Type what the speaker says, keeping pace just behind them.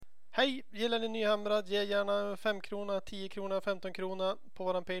Hej, gillar ni Nyhamrad? Ge gärna 5 krona, 10 krona, 15 krona på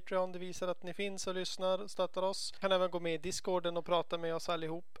våran Patreon. Det visar att ni finns och lyssnar och stöttar oss. Kan även gå med i Discorden och prata med oss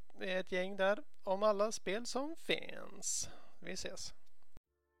allihop. Vi är ett gäng där om alla spel som finns. Vi ses.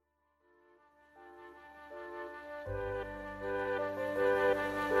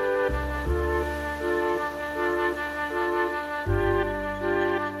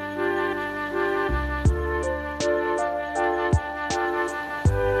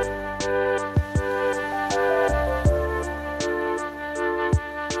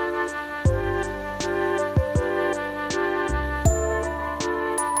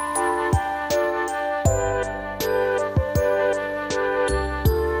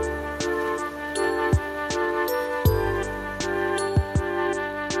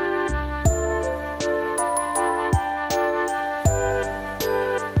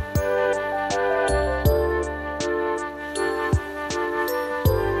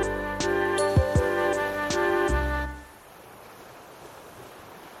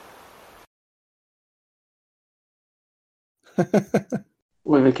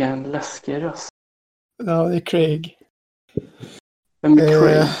 Oj, vilken läskig röst. Ja, det är Craig. Vem är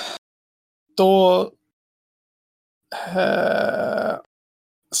Craig? Då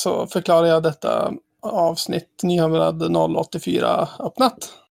så förklarar jag detta avsnitt Nyhamrad 084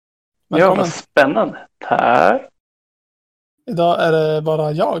 öppnat. Ja, vad spännande. Tack. Idag är det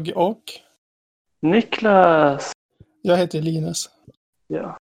bara jag och Niklas. jag heter Linus.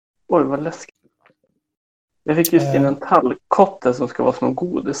 Ja. Oj, vad läskigt. Jag fick just in en tallkotte som ska vara som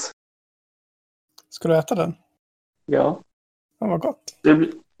godis. Ska du äta den? Ja. Ja, vad gott.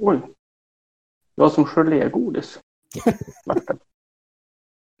 Oj. Det var som gelégodis.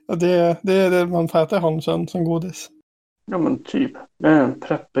 Ja, det är det man får äta i Holmsund som godis. Ja, men typ. Det är en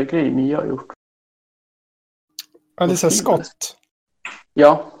preppergrej Mia har gjort. Ja, det är så skott.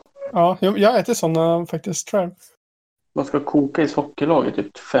 Ja. Ja, jag äter sådana faktiskt, tror jag. Man ska koka i sockerlag i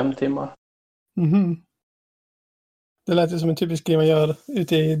typ 5 timmar. Mhm. Det lät ju som en typisk grej man gör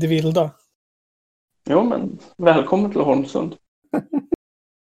ute i det vilda. Jo, men välkommen till Holmsund.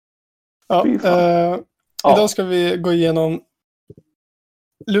 Ja, idag ska vi gå igenom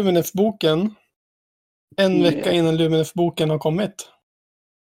Luminef-boken. En vecka innan Luminef-boken har kommit.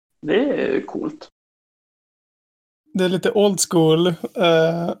 Det är coolt. Det är lite old school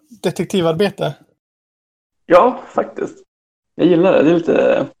detektivarbete. Ja, faktiskt. Jag gillar det. Det är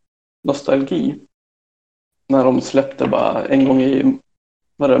lite nostalgi. När de släppte bara en gång i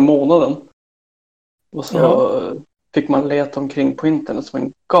månaden. Och så fick man leta omkring på internet som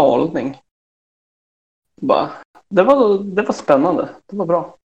en galning. Bara, det var spännande. Det var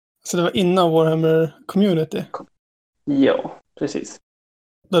bra. Så det var innan Warhammer Community? Ja, precis.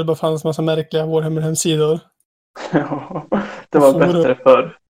 Där det bara fanns en massa märkliga Warhammer-hemsidor. Ja, det var bättre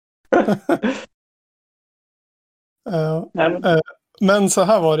förr. Men så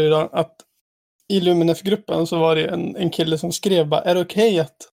här var det ju då, att i Luminef-gruppen så var det en kille som skrev bara, är det okej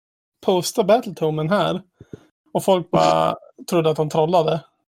att posta Battletomen här? Och folk bara trodde att han trollade.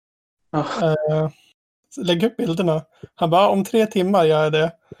 Lägg upp bilderna. Han bara, om 3 timmar gör jag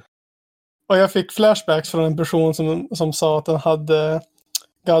det. Och jag fick flashbacks från en person som sa att han hade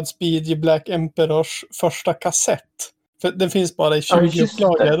Godspeed i Black Emperors första kassett. För den finns bara i 20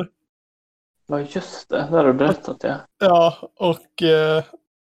 upplagor. Ja, just det. Det har du berättat, ja. Ja, och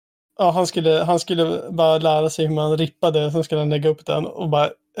han skulle bara lära sig hur man rippade. Sen skulle han lägga upp den och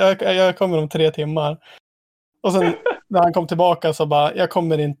bara, jag kommer om 3 timmar. Och sen när han kom tillbaka så bara, jag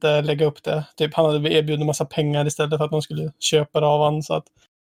kommer inte lägga upp det. Typ han hade erbjudit en massa pengar istället för att de skulle köpa det av han. Så att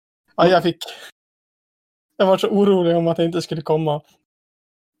jag var så orolig om att det inte skulle komma.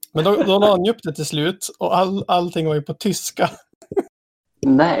 Men då la han upp det till slut. Och allting var ju på tyska.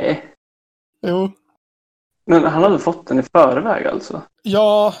 Nej. Jo. Men han hade fått den i förväg alltså?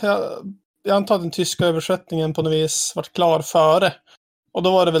 Ja, jag antar att den tyska översättningen på något vis var klar före. Och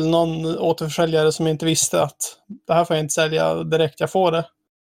då var det väl någon återförsäljare som inte visste att det här får jag inte sälja direkt, jag får det.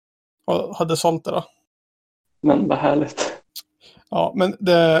 Och hade sålt det då. Men vad härligt. Ja, men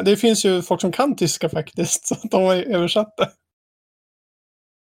det finns ju folk som kan tyska faktiskt. Så de har ju översatt det.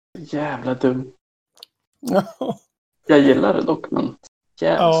 Jävla dum. Ja. Jag gillar det dock, men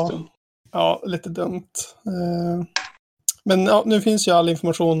jävligt dum. Ja, lite dumt. Men ja, nu finns ju all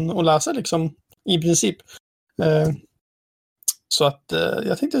information att läsa liksom, i princip. Så att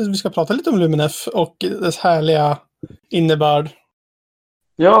jag tänkte att vi ska prata lite om Luminef och dess härliga innebörd.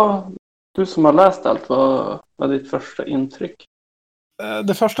 Ja, du som har läst allt, vad var ditt första intryck?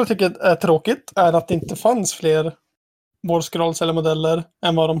 Det första tycket är tråkigt är att det inte fanns fler Borscrolls eller modeller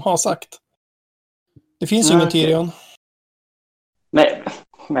än vad de har sagt. Det finns ju ingen Tyrion. Nej.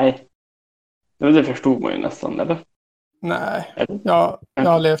 Det förstod man ju nästan, eller? Nej, Eller? jag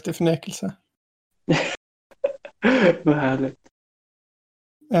har levt i förnekelse. Vad härligt.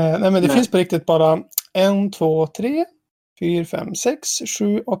 Nej, men det Nej. finns på riktigt bara 1, 2, 3, 4, 5, 6,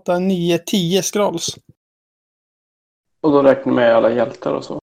 7, 8, 9, 10 scrolls. Och då räknar med alla hjältar och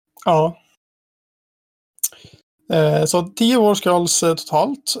så. Ja. Så 10 år scrolls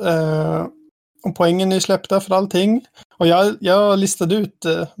totalt. Och poängen är släppta för allting. Och jag listade ut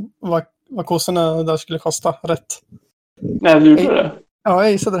vad kossorna där skulle kosta rätt. Nej, du gjorde det? Ja,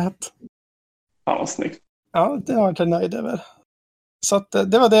 jag gissade rätt. Ja, vad snyggt. Ja, det var jag nöjd över. Så att,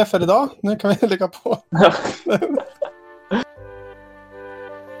 det var det för idag. Nu kan vi lägga på.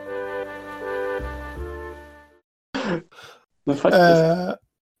 Men faktiskt.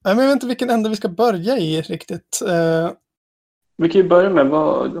 Men jag vet inte vilken ände vi ska börja i riktigt. Vi kan ju börja med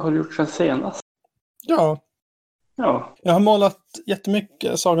vad har du gjort sen senast? Ja, Ja, jag har målat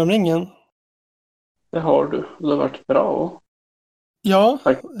jättemycket Sagan om ringen. det har du. Det har varit bra. Ja,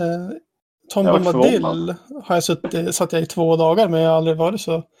 Tack. Tom Jag har varit Bombadil har jag satt jag i 2 dagar, men jag har aldrig varit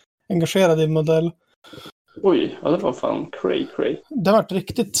så engagerad i modell. Oj, ja, det var fan cray. Det har varit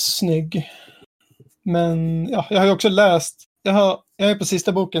riktigt snygg. Men ja, jag har ju också läst. Jag är på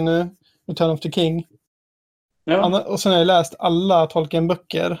sista boken nu, Return of the King. Ja, Och sen har jag läst alla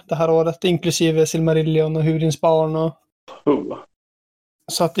Tolkien-böcker det här året, inklusive Silmarillion och Hurins barn. oh.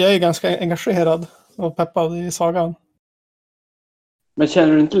 Så att jag är ganska engagerad och peppad i sagan. Men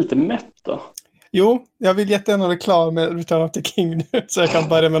känner du inte lite mätt då? Jo, jag vill jättegärna vara klar med Return of the King nu, så jag kan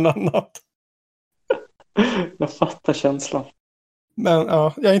börja med något annat. Jag fattar känslan. Men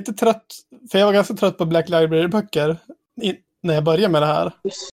ja, jag är inte trött. För jag var ganska trött på Black Library-böcker när jag började med det här.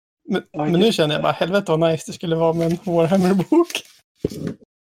 Men nu känner jag bara, helvete vad nice det skulle vara med en Warhammer-bok.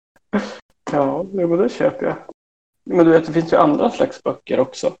 Ja, men det köper jag. Men du vet, det finns ju andra slags böcker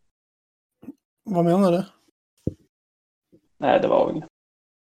också. Vad menar du? Nej, det var inget.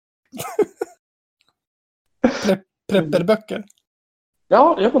 Prepperböcker?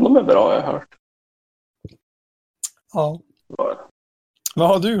 Ja, men de är bra, jag har hört. Ja. Vad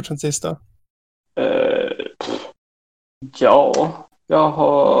har du gjort sen sista? Ja, jag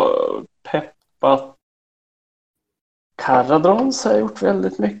har peppat Caradrons har jag gjort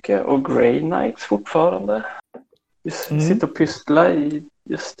väldigt mycket och Grey Knights fortfarande. Vi sitter och pysslar i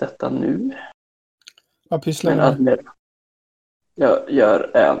just detta nu. Vad pysslar du med? Jag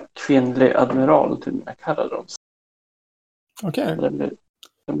gör en kvinnlig admiral till mina Caradrons. Okej.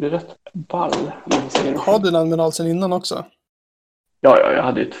 Den blir rätt ball. Har du en admiral sen innan också? Ja, jag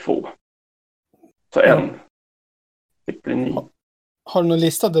hade ju 2. Så en. Det blir 9. Har du någon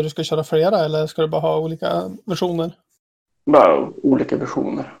lista där du ska köra flera eller ska du bara ha olika versioner? Bara olika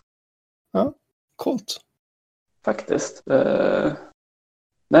versioner. Ja, coolt. Faktiskt.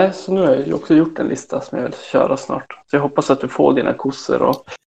 Nej, så nu har jag ju också gjort en lista som jag vill köra snart. Så jag hoppas att du får dina kossor och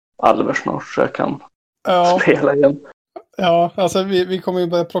Alver snart så jag kan spela igen. Ja, alltså vi kommer ju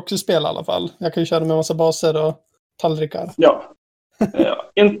börja proxyspela i alla fall. Jag kan ju köra med en massa baser och tallrikar. Ja.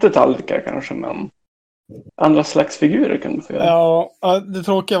 Inte tallrikar kanske, men andra slags figurer kan du få göra. Ja, det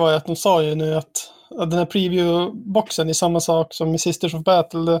tråkiga var ju att de sa ju nu att den här preview-boxen är samma sak som i Sisters of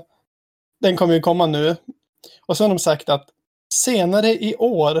Battle. Den kommer ju komma nu. Och så har de sagt att senare i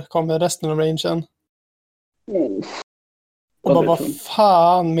år kommer resten av rangen. Och bara, vad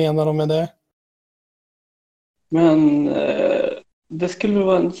fan menar de med det? Men det skulle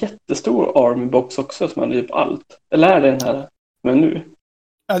vara en jättestor Army-box också som hade typ allt. Eller är det den här med nu?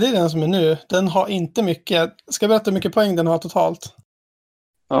 Ja, det är den som är nu. Den har inte mycket. Ska jag berätta hur mycket poäng den har totalt?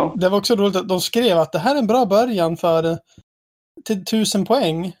 Ja. Det var också roligt att de skrev att det här är en bra början till 1000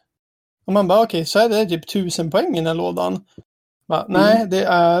 poäng. Och man bara okej, så är det typ 1000 poäng i den här lådan. Nej, det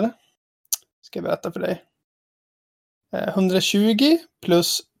är... Ska jag berätta för dig. 120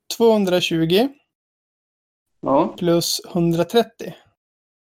 plus 220 plus 130.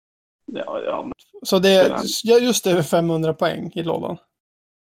 Ja. Så det är just över 500 poäng i lådan.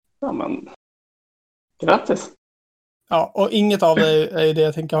 Ja, men grattis. Ja, och inget av det är det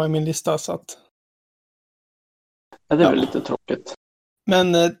jag tänker ha i min lista. Så att... Ja, det är väl lite tråkigt.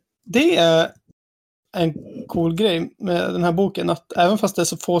 Men det är en cool grej med den här boken. Att även fast det är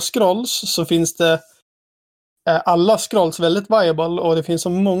så få scrolls så finns det alla scrolls väldigt viable. Och det finns så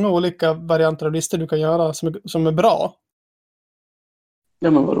många olika varianter av listor du kan göra som är bra.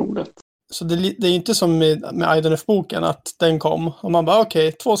 Ja, men vad roligt. Så det är inte som med IDNF-boken att den kom. Och man bara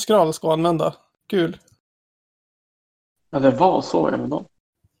okej, 2 scrolls ska använda. Kul. Ja, det var så även då.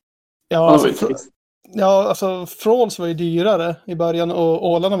 Ja, alltså Frauds var ju dyrare i början och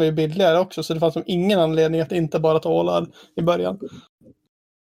ålarna var ju billigare också. Så det fanns ingen anledning att inte bara ta ålar i början.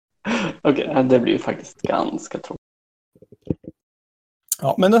 Okej, det blir ju faktiskt ganska tråkigt.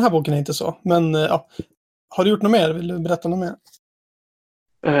 Ja, men den här boken är inte så. Men ja, har du gjort något mer? Vill du berätta något mer?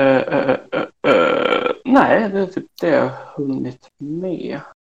 Nej, det är typ det jag har hunnit med.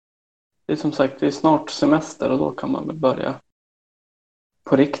 Det är som sagt, det är snart semester och då kan man väl börja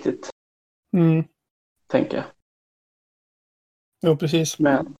på riktigt, tänker jag. Jo, precis.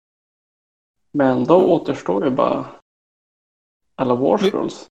 Men då återstår ju bara alla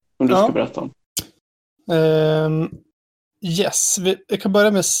Warscrolls som du ska berätta om. Yes, vi kan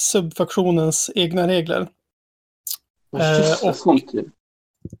börja med subfaktionens egna regler. Och sånt ju.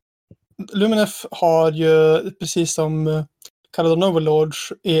 Luminef har ju, precis som Caledon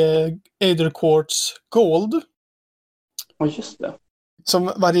Overlords, Aether Quartz Gold. Ja, just det.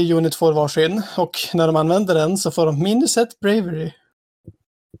 Som varje unit får varsin. Och när de använder den så får de minus 1 Bravery.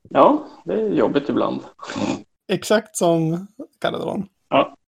 Ja, det är jobbigt ibland. Exakt som Caledon.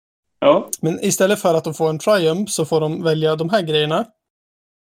 Ja. Men istället för att de får en Triumph så får de välja de här grejerna.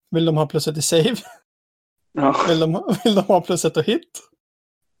 Vill de ha plus 1 i save? Ja. Vill de ha plus 1 och hit?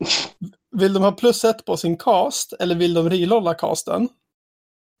 Vill de ha plus 1 på sin cast? Eller vill de relolla casten?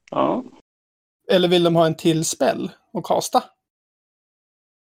 Ja. Eller vill de ha en till spell och casta?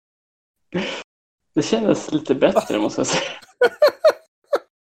 Det kändes lite bättre, måste jag säga.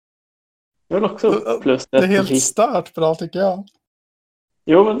 Jag vill också plus 1. Det är helt stört bra, tycker jag.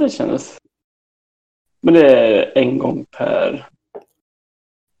 Jo, men det kändes. Men det är en gång per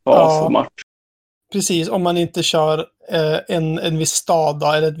fas och match. Precis, om man inte kör en viss stad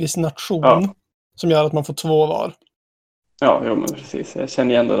då, eller ett viss nation som gör att man får 2 var. Ja, jo, men precis. Jag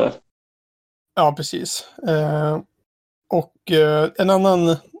känner igen det där. Ja, precis. En annan,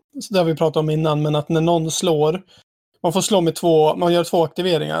 det har vi pratat om innan, men att när någon slår, man får slå med 2, man gör 2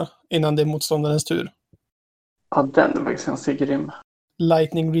 aktiveringar innan det är motståndarens tur. Ja, den är faktiskt ganska grym.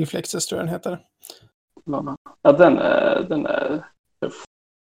 Lightning Reflexes tror jag den heter. Ja, den är tuff.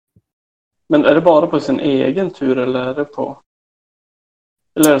 Men är det bara på sin egen tur eller är det på...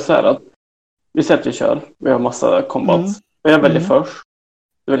 Eller är det så här att vi säger att vi kör, vi har massa combats. Och jag väljer först,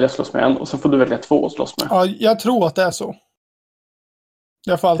 du väljer slåss med en och sen får du välja 2 att slåss med. Ja, jag tror att det är så.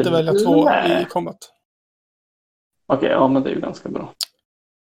 Jag får alltid välja 2 i combat. Okej, ja, men det är ju ganska bra.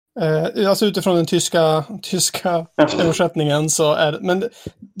 Alltså utifrån den tyska översättningen så är men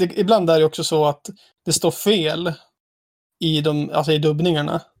ibland är det också så att det står fel i i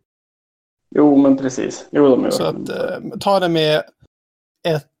dubbningarna. Jo, men precis. Jo, de gör så att ta det med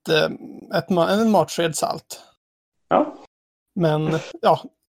en matsked salt. Ja. Men ja,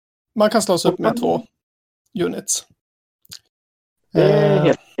 man kan slås upp med 2 units. Det är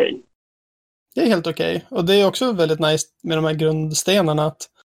helt okej. Det är helt okej. Och det är också väldigt nice med de här grundstenarna att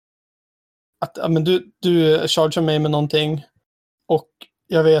ja, men du chargear mig med någonting och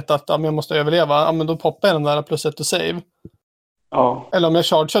jag vet att jag måste överleva, men då poppar jag den där plus 1 to save. Ja. Eller om jag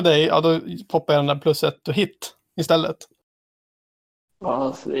chargear dig, då poppar jag den där plus 1 to hit istället. Ja,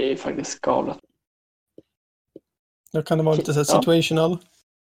 alltså det är faktiskt galet. Då kan det vara lite så situational.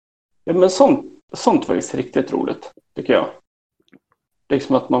 Ja, men sånt var faktiskt riktigt roligt, tycker jag.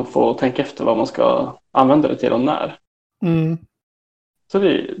 Liksom att man får tänka efter vad man ska använda det till och när. Så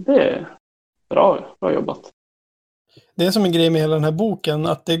det är bra jobbat. Det är som en grej med hela den här boken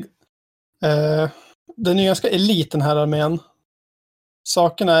att den är ganska elit, den här armén.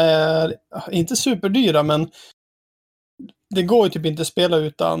 Sakerna är inte superdyra, men det går ju typ inte att spela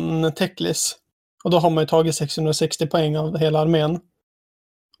utan Techlis. Och då har man ju tagit 660 poäng av hela armén.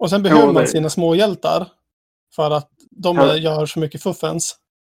 Och sen behöver man sina småhjältar för att de gör så mycket fuffens.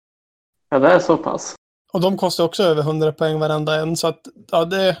 Ja, det är så pass. Och de kostar också över 100 poäng varenda en. Så att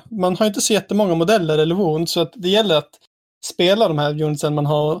man har inte så jättemånga modeller eller wounds. Så att det gäller att spela de här unitsen man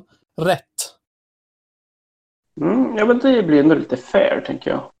har rätt. Ja, men det blir ändå lite fair,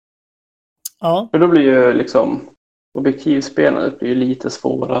 tänker jag. Ja. För då blir ju liksom objektivspelandet blir ju lite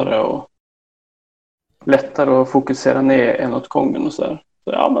svårare och lättare att fokusera ner en åt gången och så där.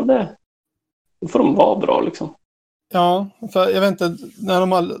 Så ja, men då får de vara bra liksom. Ja, för jag vet inte, när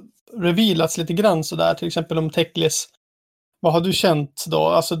de har revealats lite grann så där, till exempel om Techlis, vad har du känt då?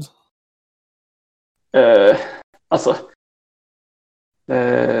 Alltså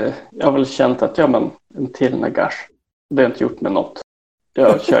jag har väl känt att en till Nagash. Det har inte gjort med något.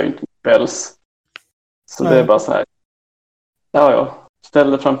 Jag kör ju inte med spells. Så det är bara så här. Ja.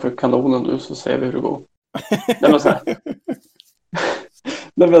 Ställ dig framför kanonen du så ser vi hur det går. Nej, men så här.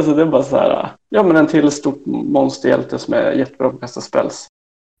 Det är bara så här. Ja, men en till stort monsterhjälte som är jättebra på att kasta spells.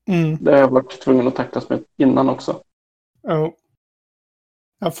 Det har jag varit tvungen att tacklas med innan också.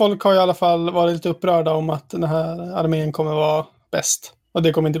 Ja, folk har i alla fall varit lite upprörda om att den här armén kommer vara bäst. Och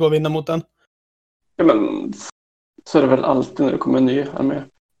det kommer inte gå att vinna mot den. Ja, men så är det väl alltid när det kommer en ny armé.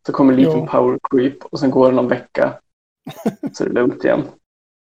 Så kommer en liten power creep och sen går det någon vecka. Så är det lugnt igen.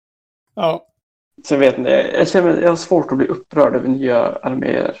 Ja. Så jag vet inte, jag har svårt att bli upprörd över nya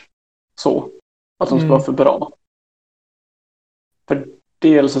arméer så. Att de ska vara för bra. För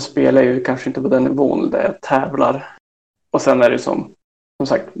dels så spelar jag ju kanske inte på den nivån där jag tävlar. Och sen är det som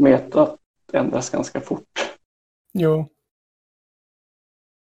sagt, meta ändras ganska fort. Jo.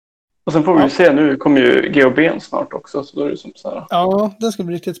 Och sen får vi ju se, nu kommer ju GOB:n snart också, så då är det som så här. Ja, det ska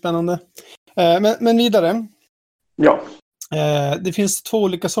bli riktigt spännande. Men vidare. Ja. Det finns 2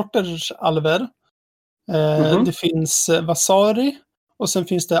 olika sorters alver. Det finns Vasari och sen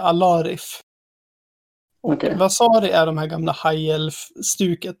finns det Alarif. Och Vasari är de här gamla High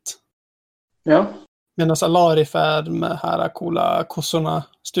Elf-stuket. Ja. Medan Alarif är med här coola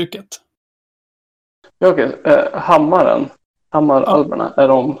kossorna-stuket. Ja, okej. Hammaralverna, är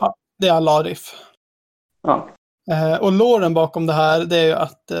de... Ja, det är Alarif. Ja. Och låren bakom det här, det är ju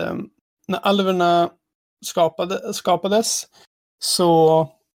att när alverna skapades så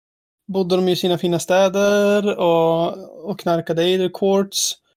bodde de i sina fina städer och knarkade Aether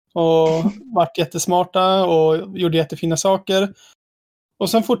Quartz och vart jättesmarta och gjorde jättefina saker. Och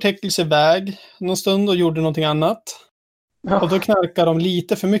sen får Teclis iväg någon stund och gjorde någonting annat. Ja. Och då knarkar de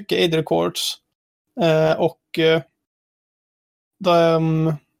lite för mycket Aether Quartz. Och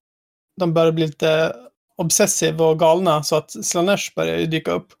de börjar bli lite obsessiva och galna så att Slaanesh börjar ju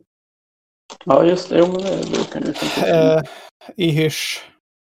dyka upp. Ja, just det. Jo, men det kan ju i Hysh.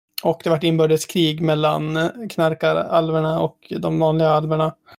 Och det har varit inbördeskrig mellan knarkaralverna och de vanliga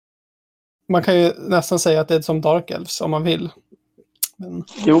alverna. Man kan ju nästan säga att det är som Dark Elves om man vill. Men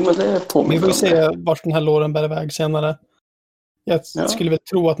jo, men det är påminner. Vi får se vart den här låren bär iväg senare. Jag skulle väl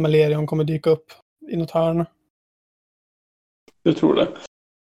tro att Malerion kommer dyka upp i något hörn. Du tror det?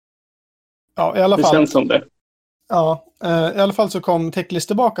 Ja, i alla fall. Det känns som det. Ja, i alla fall så kom Teclis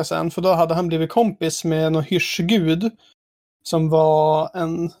tillbaka sen. För då hade han blivit kompis med någon hyrsgud. Som var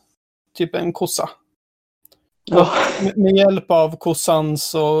en kossa. Ja. Och med hjälp av kossan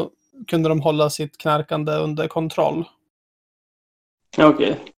så kunde de hålla sitt knarkande under kontroll.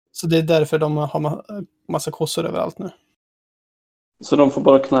 Okej. Så det är därför de har massa kossor överallt nu. Så de får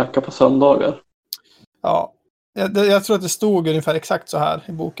bara knarka på söndagar? Ja. Jag tror att det stod ungefär exakt så här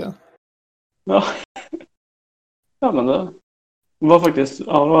i boken. Ja. Ja, men det var faktiskt det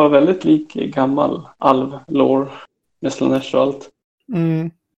var väldigt lik gammal alv-lore med Slaanesh och allt.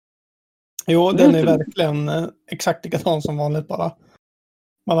 Mm. Jo, den är verkligen exakt likadan som vanligt bara.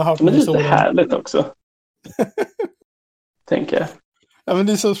 Man har hört men det är lite härligt också. Tänker jag. Ja, men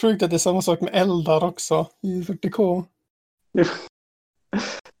det är så sjukt att det är samma sak med eldar också i 40K.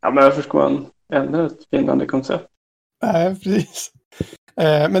 Ja, men jag förstår ännu ett vinnande koncept. Nej, precis.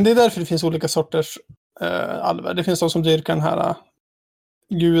 Men det är därför det finns olika sorters alver. Det finns de som dyrkar den här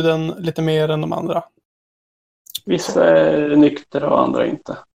guden lite mer än de andra. Vissa är nyktra och andra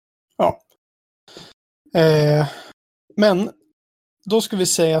inte. Ja. Men då ska vi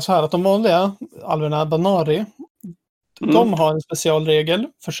säga så här att de vanliga alverna, Vanari, de har en specialregel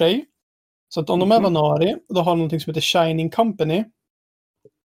för sig. Så att om de är Vanari, då har de någonting som heter Shining Company.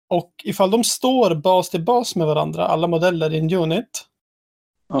 Och ifall de står bas till bas med varandra, alla modeller i en unit,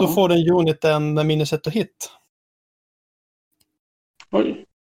 då får den uniten -1 och hit. Oj.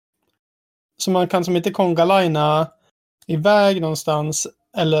 Så man kan som inte kongalina iväg någonstans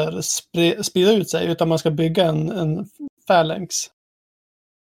eller sprida ut sig, utan man ska bygga en phalanx.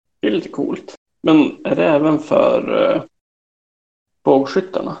 Det är lite coolt. Men är det även för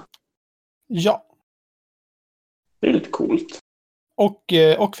bågskyttarna? Ja. Det är lite coolt.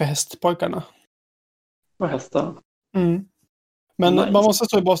 Och för hästpojkarna. Och hästar. Mm. Men man måste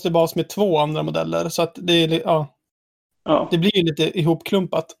stå i bas till bas med 2 andra modeller. Så att det är det blir ju lite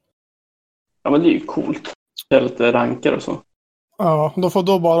ihopklumpat. Ja, men det är ju coolt. Det är lite rankar och så. Ja, då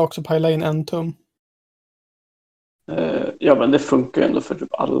får bara också pajla in 1 tum. Ja, men det funkar ju ändå för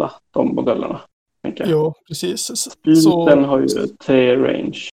typ alla de modellerna. Jo, precis. Den har ju 3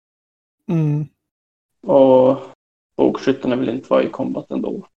 range. Mm. Och bågskyttarna vill inte vara i combat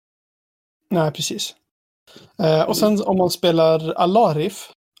ändå. Nej, precis. Och sen om man spelar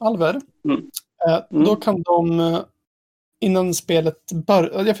Alarif, alver, då kan de innan spelet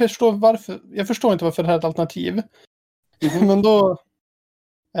börjar... Jag förstår inte varför det här är ett alternativ. Men då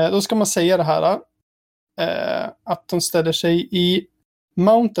ska man säga det här. Att de ställer sig i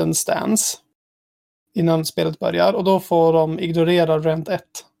mountain stance innan spelet börjar. Och då får de ignorera rent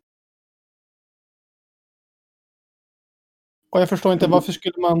 1. Och jag förstår inte varför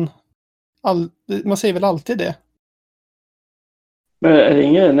skulle man... Man säger väl alltid det? Men är det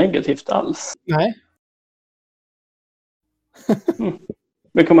inget negativt alls? Nej.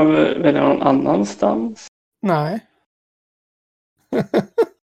 Men kan man välja någon annanstans? Nej.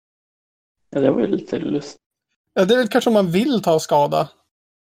 Ja, det var ju lite lustigt. Ja, det är väl kanske om man vill ta skada.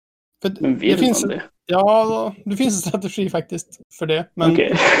 För Men vill det finns, man det? Ja, det finns en strategi faktiskt för det. Men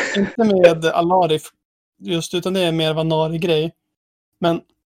Okej. inte med Alarif just, utan det är mer Vanari-grej. Men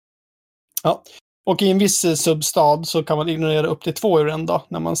ja. Och i en viss substad så kan man ignorera upp till 2 ur en dag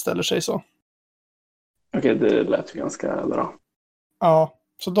när man ställer sig så. Okej, det lät ju ganska bra. Ja,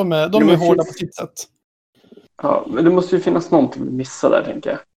 så de är men hårda finns- på sitt sätt. Ja, men det måste ju finnas någonting vi missar där, tänker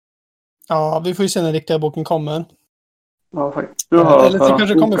jag. Ja, vi får ju se när den riktiga boken kommer. Ja, faktiskt. Du har Eller det kanske kommer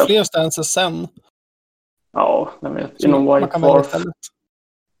förhandsbokat. fler stances sen. Ja, jag vet. Som Inom man White kan välja Dwarf. istället.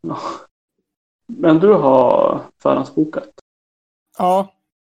 Ja. Men du har förhandsbokat. Ja,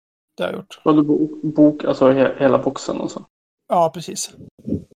 det har jag gjort. Har du bok, alltså hela boxen och så? Ja, precis.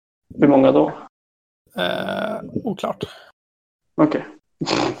 Hur många då? Oklart. Okej.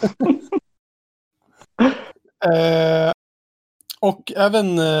 Och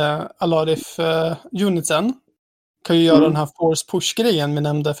även Alarif Unitsen kan ju göra den här force push-grejen vi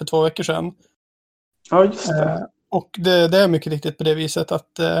nämnde för 2 veckor sedan. Ja, just det. Och det är mycket riktigt på det viset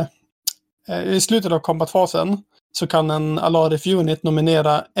att i slutet av combat-fasen så kan en Alarif Unit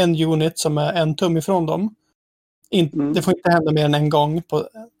nominera en unit som är 1 tum ifrån dem. Det får inte hända mer än en gång på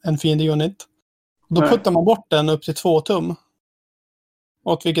en fiende-unit. Då puttar man bort den upp till 2 tum.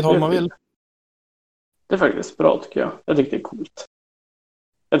 Åt vilket håll man vill. Det är faktiskt bra, tycker jag. Jag tycker det är coolt.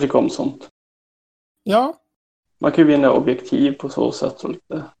 Jag tycker om sånt. Ja. Man kan ju vinna objektiv på så sätt. Och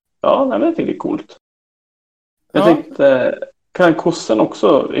lite. Ja, nej, men jag tycker det är coolt. Jag Ja. tänkte, kan kossen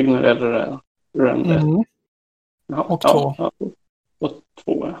också ignorera render? Mm. Ja, Och 2. Ja, och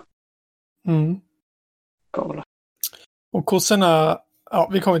 2, ja. Galet. Och kossorna, ja,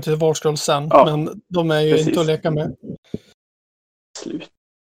 vi kommer till Warscroll sen, Ja, men de är ju precis. inte att leka med. Slut.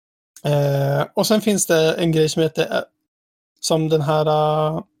 Och sen finns det en grej som heter, som den här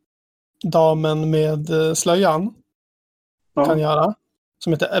damen med slöjan kan göra,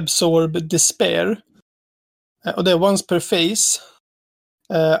 som heter Absorb Despair. Och det är once per phase.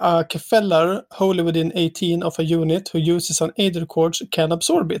 A Kefeller wholly within 18 of a unit who uses an Aether Quartz can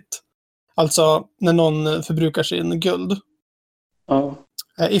absorb it. Alltså när någon förbrukar sin guld. Ja.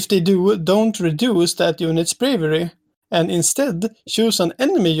 If they do, don't reduce that unit's bravery. And instead, choose an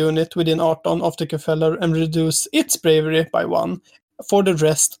enemy unit within 18 of the Kefeller and reduce its bravery by 1 for the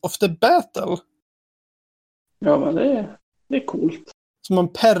rest of the battle. Ja, men det är coolt. Så man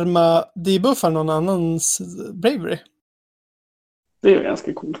perma-debuffar någon annans bravery. Det är ju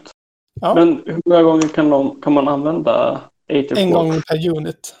ganska coolt. Ja. Men hur många gånger kan man använda Aether Quartz? En gång per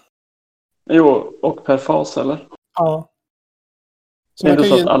unit. Jo, och per fas, eller? Ja. Så Det är man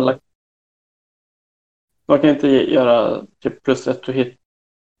inte kan så att alla... Man kan inte göra typ plus 1 to hit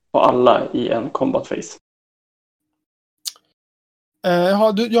på alla i en combat phase.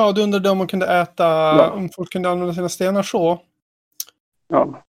 Du undrade om man kunde äta, om folk kunde använda sina stenar så.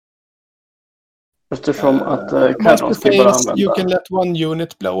 Ja. Eftersom att Once Cadron ska bara phase, you can använda... let one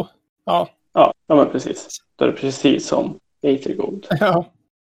unit blow. Ja. Ja, men precis. Då är det precis som Aether Gold. Ja.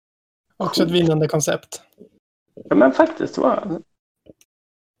 Också ett vinnande koncept. Ja, men faktiskt, va?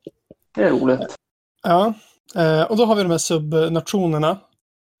 Det är roligt. Ja. Och då har vi de här subnationerna.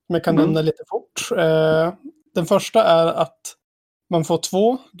 Som jag kan nämna lite fort. Den första är att man får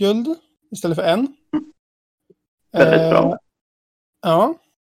 2 guld istället för 1. Väldigt bra. Ja.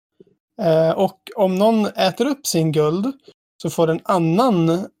 Och om någon äter upp sin guld så får en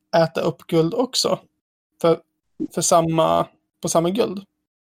annan äta upp guld också. På samma guld.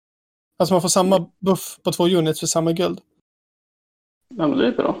 Alltså man får samma buff på 2 units för samma guld. Ja, men det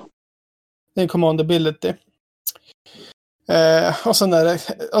är bra. Det är en command ability. Och sen är det...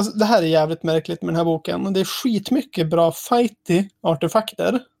 Alltså, det här är jävligt märkligt med den här boken. Det är skitmycket bra fighty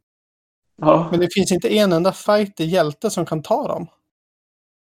artefakter. Ja. Men det finns inte en enda fighty hjälte som kan ta dem.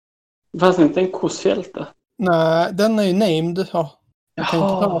 Det fanns inte en kosshjälte. Nej, den är ju named. Ja, jag kan inte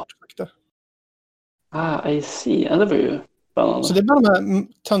ta artefakter. I see. Ja, det var ju spännande. Så det är bara de här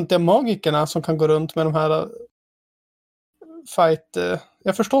töntiga magikerna som kan gå runt med de här fight...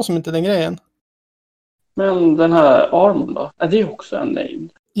 jag förstår som inte den grejen. Men den här armon då? Är det också en name?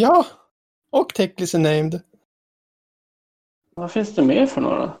 Ja, och Teklis är named. Vad finns det mer för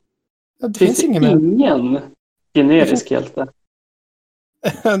några? Ja, det finns ingen mer. Ingen generisk hjälte.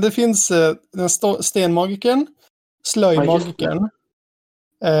 Det finns den stenmagikern, slöjmagikern.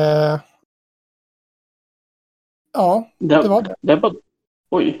 Ja, det var det. Det är bara...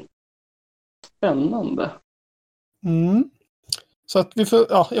 Oj. Spännande. Så att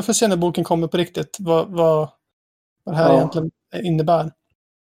jag får se när boken kommer på riktigt. Vad det här egentligen innebär.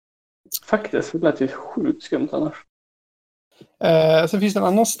 Faktiskt, det lät ju sjukt skumt annars. Sen finns det en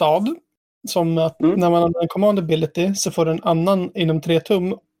annan stad. Som att när man använder command ability så får en annan inom 3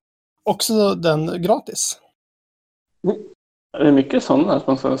 tum också den gratis. Det är mycket sådana att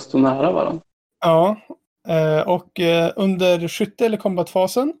man ska stå nära varandra. Ja, och under skytte- eller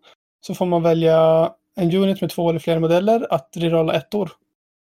combatfasen så får man välja en unit med 2 eller fler modeller att rerolla 1-or.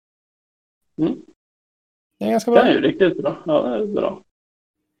 Det är ganska bra. Det är ju riktigt bra. Ja, det är bra.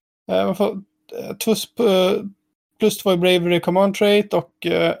 Man får plus 2 i bravery command trait och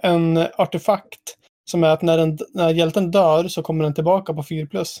en artefakt som är att när hjälten dör så kommer den tillbaka på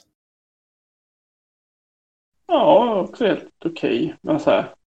 4+. Ja, också helt okej. Men så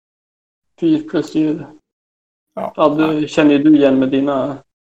här 4+ ljud. Ja, du känner ju du igen med dina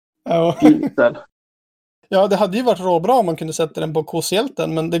filter. Ja, det hade ju varit råbra om man kunde sätta den på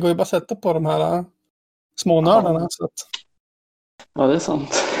kosshjälten, men det går ju bara att sätta på de här smånördarna. Så att... Ja, det är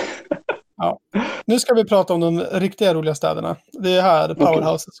sant. Ja. Nu ska vi prata om de riktiga roliga städerna. Det är här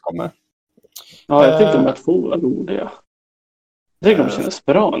Powerhouses kommer. Ja, jag tyckte de här 2 var roliga. Jag tycker de känns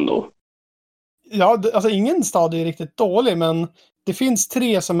bra ändå. Ja, alltså ingen stad är riktigt dålig, men det finns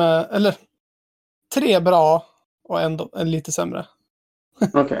 3 som är, eller 3 bra och en lite sämre.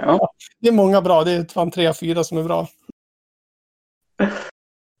 Okej, ja. Det är många bra, det är fan 3-4 som är bra.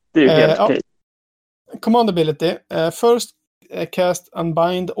 Det är ju helt okej. Command ability. First cast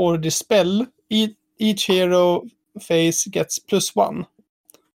unbind or dispel. Each hero phase gets +1.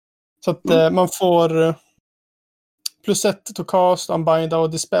 Så att man får +1 to cast, unbind och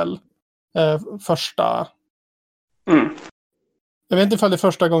dispel. Första. Jag vet inte ifall det är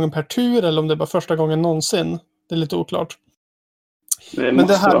första gången per tur eller om det är bara första gången någonsin. Det är lite oklart. Det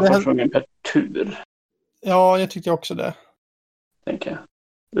måste vara första gången per tur. Ja, jag tyckte också det. Tänker jag.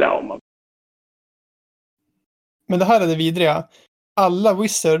 Ja, Men det här är det vidriga. Alla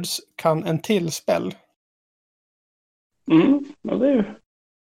wizards kan en till spel. Ja, det är ju...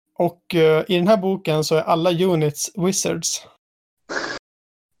 Och i den här boken så är alla units wizards.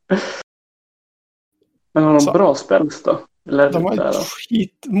 Men har de bra spells då? Eller de har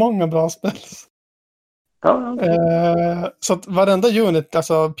skitmånga bra spells. Ja. Så att varenda unit,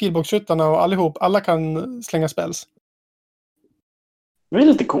 alltså pilbågsskyttarna och allihop, alla kan slänga spells. Det är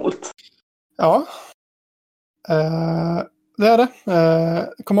lite coolt. Ja. Det är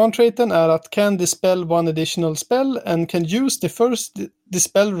det. Command traiten är att can dispel one additional spell and can use the first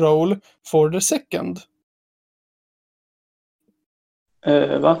dispel roll for the second.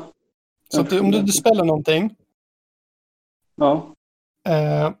 Va? Så att om du dispeller någonting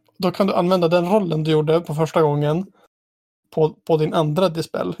då kan du använda den rollen du gjorde på första gången på din andra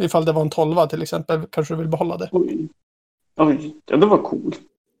dispel. Ifall det var en 12 till exempel, kanske du vill behålla det. Oj, ja, det var coolt.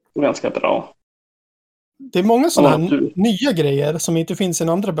 Det var ganska bra. Det är många sådana här nya grejer som inte finns i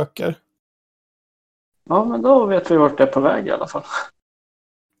andra böcker. Ja, men då vet vi vart det är på väg i alla fall.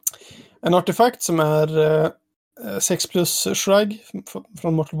 En artefakt som är 6+ shrug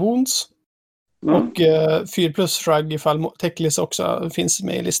från Mortal Wounds. Och 4+ shrug ifall Teclis också finns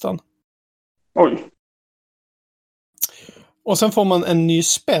med i listan. Oj. Och sen får man en ny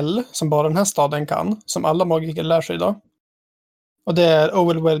spell som bara den här staden kan. Som alla magiker lär sig idag. Och det är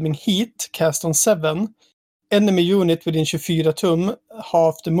Overwhelming Heat, cast on 7. Enemy unit within 24 tum,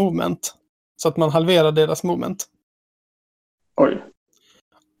 half the movement. Så att man halverar deras movement. Oj.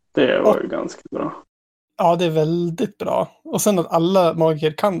 Det var ju ganska bra. Ja, det är väldigt bra. Och sen att alla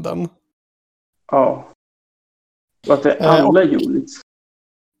magiker kan den. Ja. Och att det är alla units.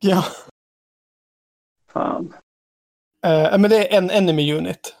 Ja. Fan. Men det är en enemy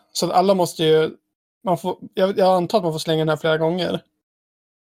unit. Så att alla måste ju... Jag antar att man får slänga den här flera gånger.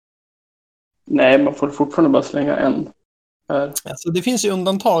 Nej, man får fortfarande bara slänga en. Alltså, det finns ju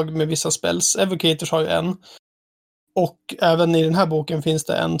undantag med vissa spells. Evocators har ju en. Och även i den här boken finns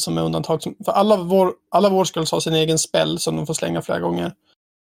det en som är undantag. För alla vårskulls har sin egen spell som de får slänga flera gånger.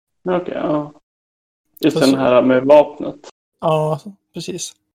 Okej, ja. Just den här med vapnet. Ja,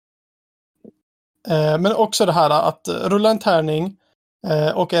 precis. Men också det här att rulla en tärning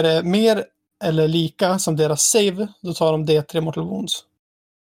och är det mer eller lika som deras save, då tar de D3 Mortal Wounds.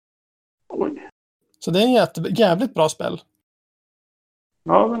 Oj. Så det är en jävligt bra spel.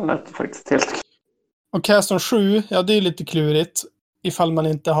 Ja, den lät faktiskt helt... Och Cast on 7, ja det är lite klurigt ifall man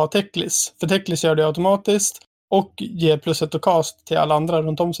inte har Teclis. För Teclis gör det automatiskt och ger +1 och cast till alla andra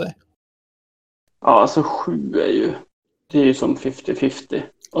runt om sig. Ja, alltså 7 är ju... Det är ju som 50-50.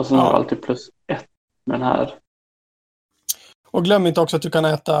 Och sen har du alltid +1 med den här. Och glöm inte också att du kan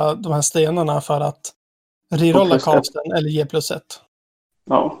äta de här stenarna för att rerolla plus ett. casten eller ge +1.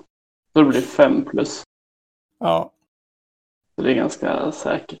 Ja, då blir det 5+. Ja. Så det är ganska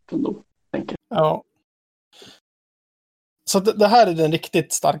säkert ändå, tänker jag. Ja. Så det här är den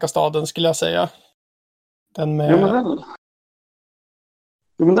riktigt starka staden skulle jag säga. Den med...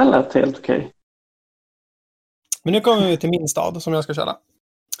 men den lät helt okej. Men nu kommer vi till min stad som jag ska köra.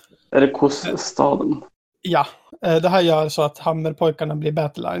 Är det Kos-staden? Ja, det här gör så att hammerpojkarna blir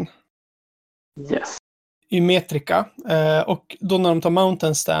Battleline. Yes. I metrika. Och då när de tar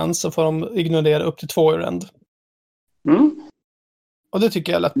mountain stance så får de ignorera upp till 2 ur end. Mm. Och det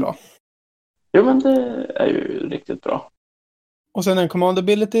tycker jag är lätt bra. Jo, men det är ju riktigt bra. Och sen en command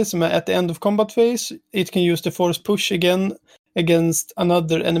ability som är at the end of combat phase. It can use the force push again against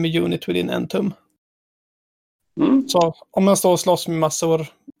another enemy unit within en tum. Mm. Så om man står och slåss med massor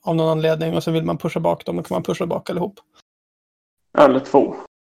av någon anledning och så vill man pusha bak dem, då kan man pusha bak allihop. Eller 2.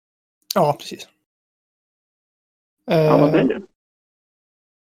 Ja, precis. Ja, men det är ju.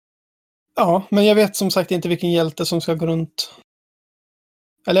 Ja, men jag vet som sagt inte vilken hjälte som ska gå runt.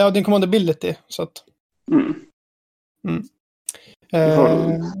 Eller ja, din command ability. Så att... Det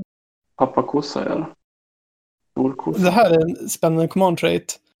får pappa kossa göra. Det här är en spännande command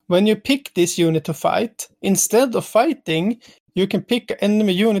trait. When you pick this unit to fight, instead of fighting, you can pick an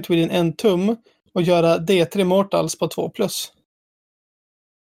enemy unit within en tum och göra D3 mortals på 2+.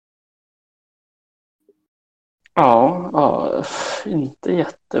 Ja, inte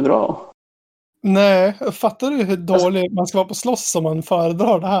jättebra. Nej, fattar du hur dålig man ska vara på slåss om man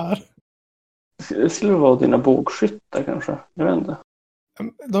föredrar det här? Det skulle vara dina bågskyttar kanske. Jag vet inte.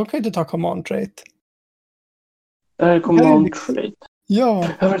 De kan ju inte ta command trait. Är det command trait? Ja.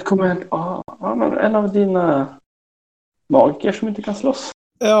 Jag vet command. Men en av dina magiker som inte kan slåss.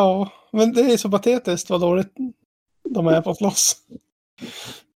 Ja, men det är så patetiskt vad dåligt de är på att slåss.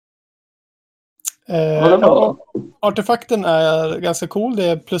 Artefakten är ganska cool. Det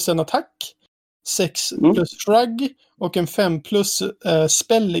är +1 attack, 6 plus shrug och en 5 plus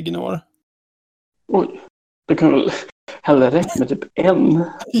spell ignore. Oj, det kan väl hellre räcka med typ en.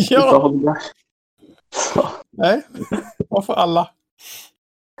 Ja. Nej, varför alla?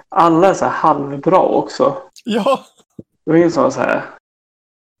 Alla är så här halvbra också. Ja. Det är ingen som så här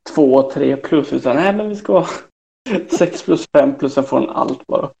 2, 3 plus, utan nej, men vi ska ha 6 plus 5 plus, sen får en allt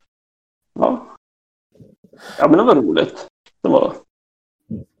bara. Ja, men det var roligt. Det var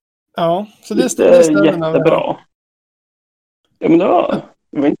så det är jättebra. Ja, men det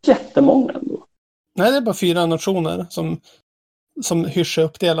var inte jättemånga ändå. Nej, det är bara 4 nationer som hyrs är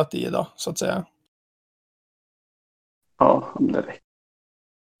uppdelat i idag, så att säga. Ja, det är rätt.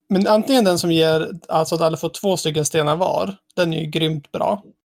 Men antingen den som ger alltså att alla får 2 stycken stenar var, den är ju grymt bra.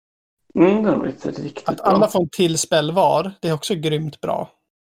 Den är riktigt att bra. alla får en till spel var, det är också grymt bra.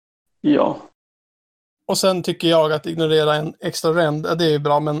 Ja. Och sen tycker jag att ignorera en extra rend, det är ju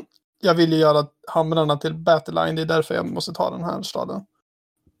bra, men jag vill ju göra hamrarna till Battleline, det är därför jag måste ta den här staden.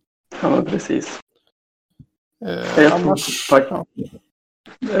 Ja, men precis. Annars,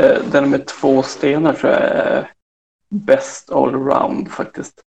 den med 2 stenar tror jag är best all around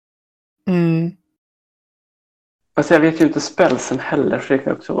faktiskt. Alltså jag vet ju inte spelsen heller, så det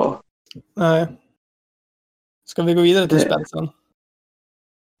kan också vara. Nej. Ska vi gå vidare till spelsen?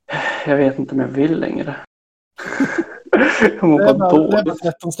 Jag vet inte om jag vill längre. Det är bara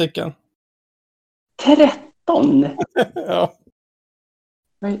 13 stycken. 13? Ja.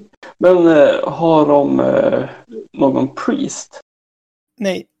 Nej. Men har de någon priest?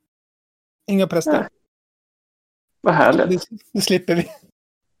 Nej. Inga präster. Nej. Vad härligt. Det slipper vi.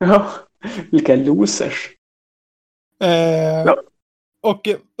 Ja, vilka losers. Och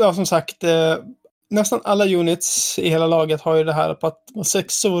som sagt, nästan alla units i hela laget har ju det här på att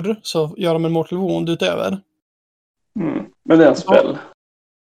 6 så gör de en mortal wound utöver. Men det är en spel.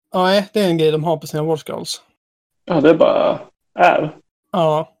 Nej, det är en grej de har på sina war scrolls. Ja, det är bara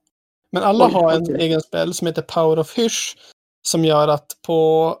Ja. Men alla har en egen spel som heter Power of Hysh, som gör att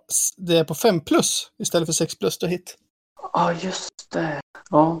det är på 5 plus istället för 6 plus då hit. Ja, just det.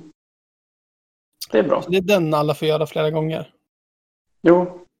 Ja. Det är bra. Så det är den alla får göra flera gånger.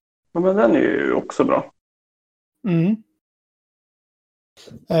 Jo, men den är ju också bra.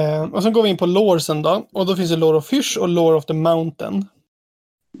 Och sen går vi in på loresen då. Och då finns det Lore of Hysh och Lore of the Mountain.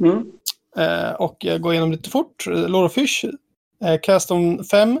 Och jag går igenom lite fort. Lore of Hysh, cast on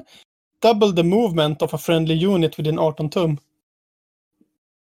 5. Double the movement of a friendly unit within 18 tum.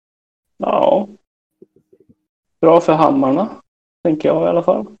 Ja. Bra för hammarna, tänker jag i alla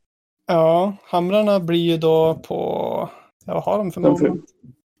fall. Ja, hamrarna blir ju då på... vad har de för movement?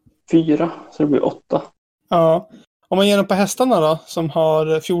 4, så det blir 8. Ja. Om man ger dem på hästarna då, som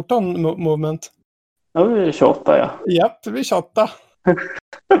har 14 movement. Ja, det är 28, ja. Japp, det blir 28.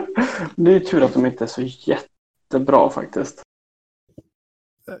 Det är tur att de inte är så jättebra faktiskt.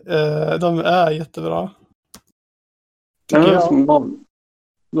 De är jättebra. De Tycker är, jag.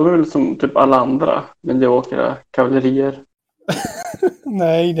 de är väl som typ alla andra mediokra kavallerier.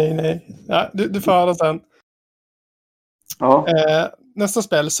 Nej. Ja, du får höra sen. Ja. Nästa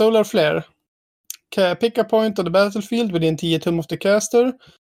spel, Solar Flare. Pick a point on the battlefield within 10 tum of the caster.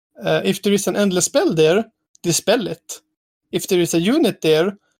 If there is an endless spell there, dispel it. If there is a unit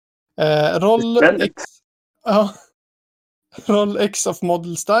there, roll X. Roll X of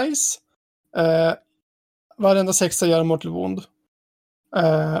models dice. Varenda 6 gör en mortal wound.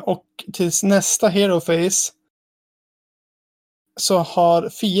 Och tills nästa hero phase så har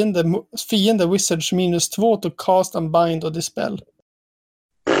fiende wizards -2 to cast and bind och dispel.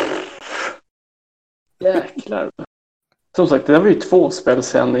 Jäklar. Som sagt, det där var ju 2 spel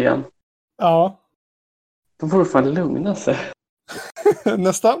sen igen. Ja. De får fan lugna sig.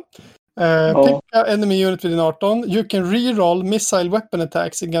 Nästa. Picka enemy unit within 18. You can reroll missile weapon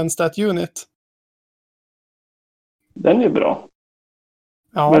attacks against that unit. Den är bra.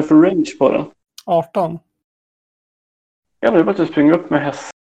 Ja. Vad är det för range på den? 18. Ja, men det är bara att du springer upp med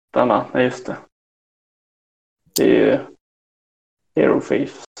hästarna. Nej, just det. Det är ju hero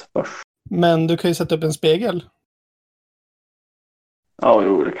face först. Men du kan ju sätta upp en spegel. Ja,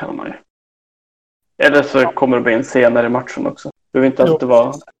 jo, det kan man ju. Eller så kommer det bli en senare i matchen också. Det behöver inte alltid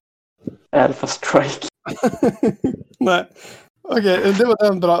vara Alpha Strike. Nej. Okej, det var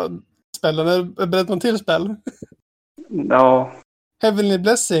en bra spelen. Är du beredd på en till spel? Ja. Heavenly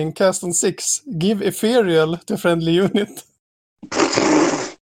Blessing, cast on 6. Give Ethereal to friendly unit.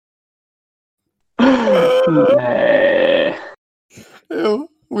 Nej. Jo,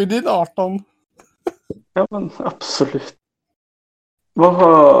 we did 18. Ja, men absolut.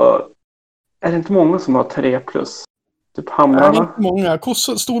 Är det inte många som har 3+? Typ hamrarna? Nej, inte många.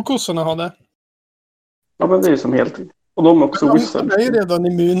 Storkossorna har det. Ja, men det är ju som helt... Och de är också wizards. Jag är ju redan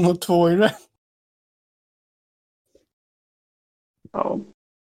immun mot 2 i det. Ja.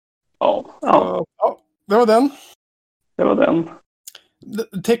 Det var den. Det var den.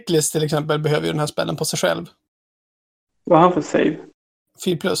 Techlist till exempel behöver ju den här spelen på sig själv. Vad har han för save?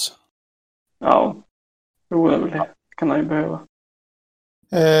 4+. Ja. Jo, det är väl det. Kan han ju behöva.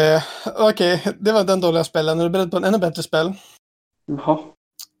 Okej, det var den dåliga spelen. Är du beredd på en ännu bättre spel? Jaha.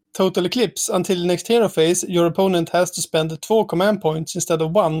 Total Eclipse. Until the next hero phase, your opponent has to spend 2 command points instead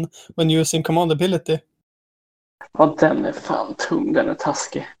of 1 when using command ability. Ja, den är fan tung. Den är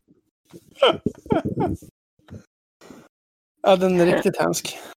taskig. Ja, den är riktigt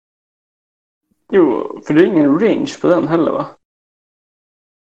hemsk. Jo, för det är ingen range på den heller, va?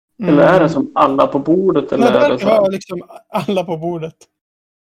 Eller är det som alla på bordet? Eller Nej, är det så här? var liksom alla på bordet.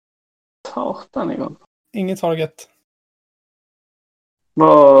 Satan igång. Inget target.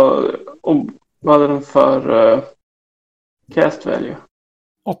 Vad hade den för cast value?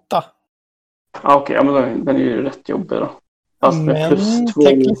 8. Okej, ja, men den är ju rätt jobbig då. Fast med Men +2.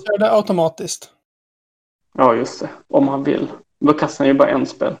 tekniskt gör det automatiskt. Ja, just det. Om han vill. Då kastar han ju bara en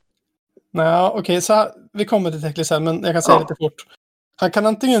spel. Nej, okej, så här, vi kommer till tekniskt sen, men jag kan säga lite fort. Han kan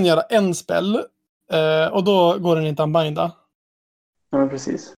antingen göra en spel och då går den inte att binda. Ja, men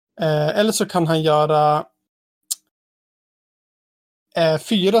precis. Eller så kan han göra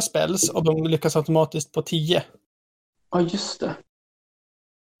 4 spells och de lyckas automatiskt på 10. Ja, just det.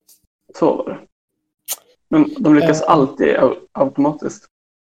 Så var det. Men de lyckas alltid automatiskt.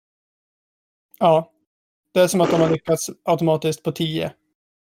 Ja. Det är som att de har lyckats automatiskt på 10.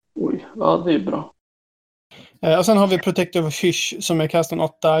 Oj, ja, det är ju bra. Och sen har vi Protective of Fish som är cast on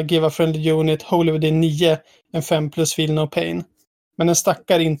 8, Give a friendly unit, Holy within 9, en 5+ Feel No Pain. Men den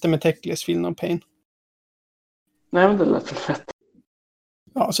stackar inte med Techless Feel No Pain. Nej, men det lät väl rätt.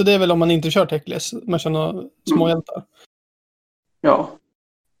 Ja, så det är väl om man inte kör Techless. Man kör några småhjältar. Ja.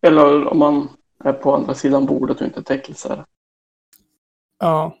 Eller om man är på andra sidan bordet och inte Techless är.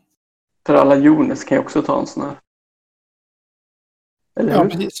 Ja. För alla units kan ju också ta en sån här. Eller hur? Ja,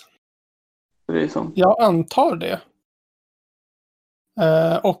 precis. Det är sånt. Jag antar det.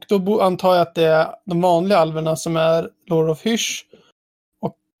 Och då antar jag att det är de vanliga alverna som är Lord of Hysh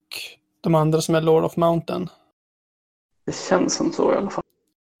och de andra som är Lord of Mountain. Det känns som så i alla fall.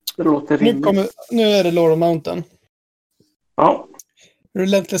 Det låter rimligt. Nu är det Lord of Mountain. Ja.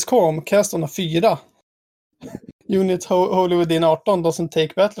 Relentless Calm, cast on 4. Unit Holy within 18 doesn't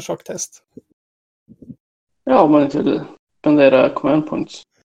take battle shock test. Ja, om man inte vill spendera command points.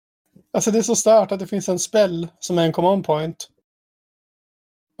 Alltså det är så stört att det finns en spell som är en command point.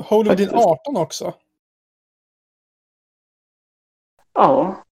 Holy within 18 också.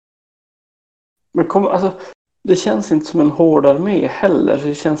 Ja. Men alltså, det känns inte som en hård armé heller. Så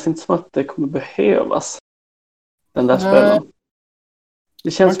det känns inte som att det kommer behövas. Den där spelen.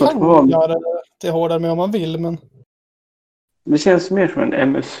 Det känns Man som kan att göra det till hårdare med om man vill, men... Det känns mer som en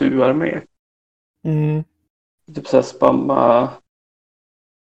MSU-armé. Mm. Typ såhär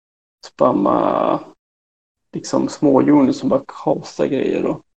spamma liksom små units som bara kastar grejer.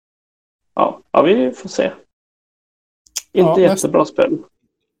 Och, ja, vi får se. Inte jättebra spel.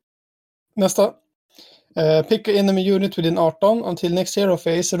 Nästa. Pick an enemy unit within 18 until next hero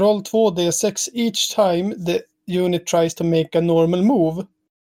phase. Roll 2d6 each time the unit tries to make a normal move.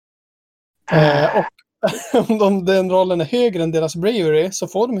 Och om den rollen är högre än deras bravery så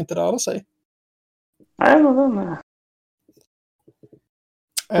får de inte röra sig. Nej, men den är...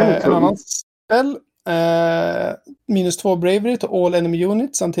 En annan spel. -2 bravery to all enemy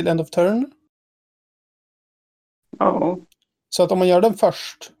units until end of turn. Ja. Så att om man gör den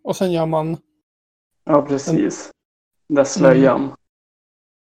först och sen gör man... Ja, precis. Den där slöjan.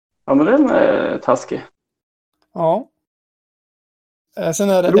 Ja, men den är taskig. Ja. Sen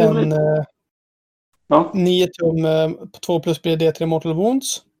är det en 9 tum på 2 plus BD3 Mortal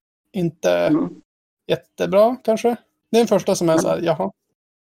Wounds. Inte jättebra kanske. Det är den första som är så här, jaha.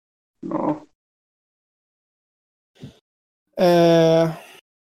 Ja.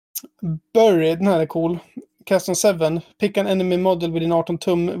 Buried, den här är cool. Cast on 7. Pick an enemy model within 18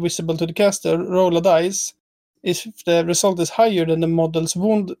 tum visible to the caster. Roll a dice. If the result is higher than the model's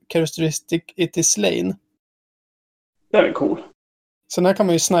wound characteristic, it is slain. Det är cool. Så den här kan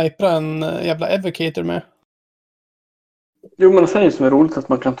man ju snipra en jävla evocator med. Jo, men det är ju som är roligt att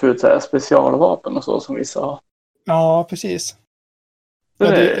man kan ta ut så här specialvapen och så som vissa har. Ja, precis.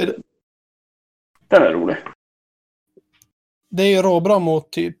 Den är rolig. Det är ju råbra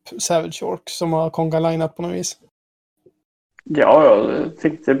mot typ Savage Orc som har konga-linat på något vis. Ja, jag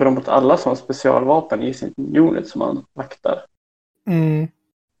tyckte det är bra mot alla som har specialvapen i sin unit som man vaktar. Mm.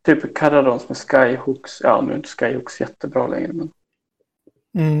 Typ Caradons med Skyhooks. Ja, nu är inte Skyhooks jättebra längre.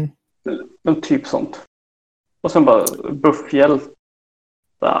 Men typ sånt. Och sen bara buffhjälta.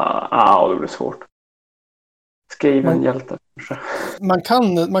 Det blir svårt. Skriven hjältar kanske.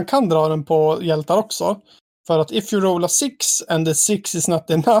 Man kan dra den på hjältar också. För att if you roll a 6 and the 6 is not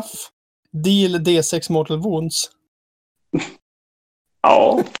enough, deal D6 mortal wounds.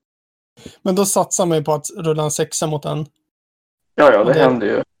 Ja. Men då satsar man ju på att rulla en 6 mot en. Ja, det händer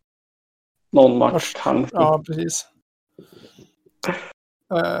ju. Någon match kanske. Ja, precis.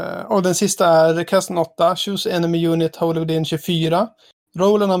 Och den sista är cast 8. Choose enemy unit hold within 24.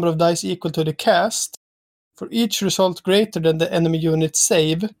 Roll a number of dice equal to the cast. For each result greater than the enemy unit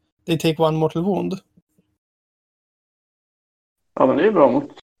save, they take one mortal wound. Ja, men det är bra mot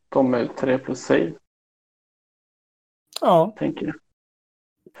de med 3 plus save. Ja. Tänker jag.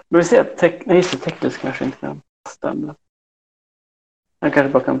 Men vi ser att tekniskt kanske inte kan stämma. Han kanske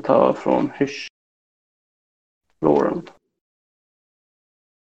bara kan ta från hysch. Lauren.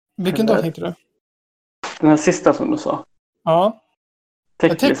 Vilken då tänkte du? Den här sista som du sa. Ja.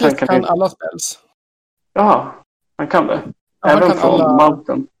 Tekniskt kan alla spells. Jaha, han kan det. Ja, även kan från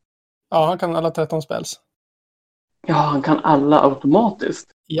Mountain. Ja, han kan alla 13 spells. Ja, han kan alla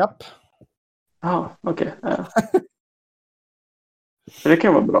automatiskt. Japp. Ja, okej. Ja. Det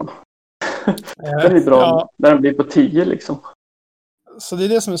kan vara bra. Den är bra när den blir på 10 liksom. Så det är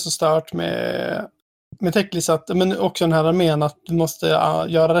det som är så stört med Techlis, men också den här armén, att du måste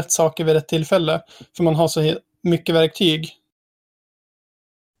göra rätt saker vid rätt tillfälle. För man har så mycket verktyg.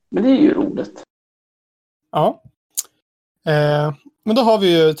 Men det är ju roligt. Ja. Men då har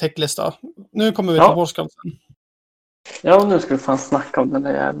vi ju Techlis då. Nu kommer vi till Warscousen. Ja, nu ska vi fan snacka om den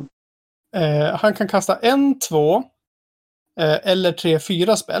där jäveln. Han kan kasta 1, 2 eller 3,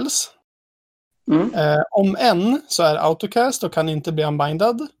 4 spells. Om en så är autocast och kan inte bli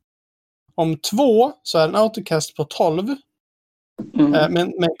unbindad. Om 2 så är en autocast på 12.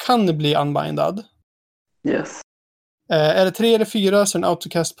 Men kan bli unbindad. Yes. Är det 3 eller 4 så är en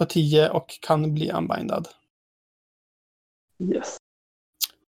autocast på 10 och kan bli unbindad. Yes.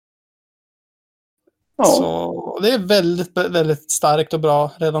 Ja. Så det är väldigt, väldigt starkt och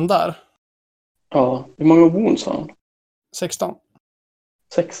bra redan där. Ja, hur många wounds har han? 16.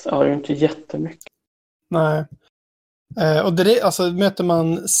 6, ja, det är inte jättemycket. Nej. Och det, alltså möter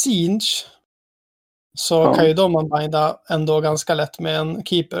man Siege så kan ju de unbinda ändå ganska lätt med en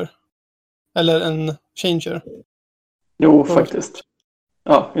keeper. Eller en changer. Jo, faktiskt.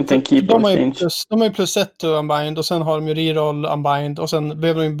 Ja, inte en keeper. De har ju plus 1 to unbind och sen har de ju reroll unbind och sen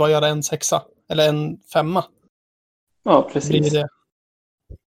behöver de ju bara göra en 6 eller en 5. Ja, precis. Det.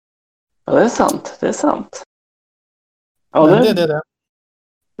 Ja, det är sant. Det är sant. Ja, det är det.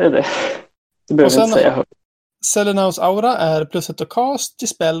 Det är det. Det behöver Och sen jag inte säga högt. Selenaus aura är plus ett cast,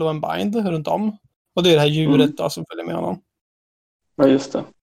 dispel och en bind runt om. Och det är det här djuret då, som följer med honom. Ja, just det.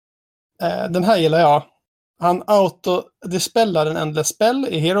 Den här gillar jag. Han auto-dispellar en endless spell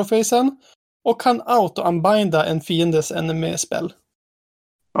i hero-facen. Och kan auto-unbinda en fiendes enemy-spell.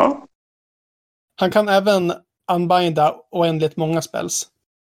 Ja. Han kan även unbinda oändligt många spells.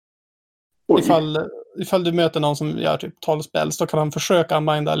 Oj. Ifall du möter någon som gör typ 12 spells, då kan han försöka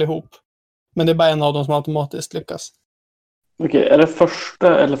unbinda allihop. Men det är bara en av dem som automatiskt lyckas. Okej, är det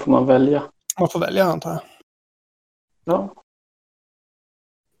första eller får man välja? Man får välja, antar jag. Ja.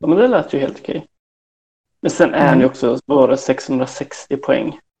 Ja, men det lät ju helt okej. Men sen är han ju också bara 660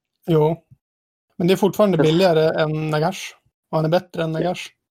 poäng. Jo. Men det är fortfarande billigare än Nagash. Och han är bättre än Nagash.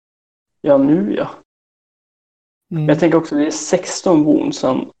 Ja, nu ja. Men jag tänker också att det är 16 wounds.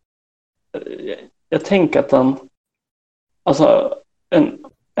 Jag tänker att han... Alltså, en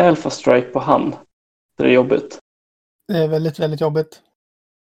alpha strike på han. Det är jobbigt. Det är väldigt, väldigt jobbigt.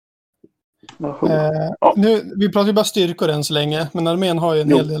 Ja. Nu, vi pratar ju bara styrkor än så länge. Men armén har ju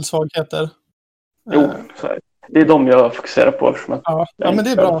en hel del svagheter. Jo, så är det. Det är de jag fokuserar på. Ja, men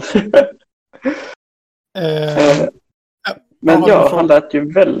det är bra. Men han lät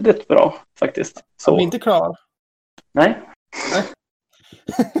ju väldigt bra faktiskt. Så. Han är inte klar. Nej.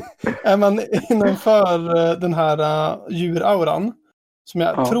 Är man innanför den här djurauran, som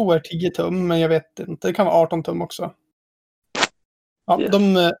jag tror är 10 tum, men jag vet inte. Det kan vara 18 tum också. Ja, Yes.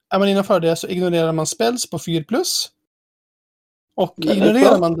 Är man innanför det så ignorerar man spells på 4+. Och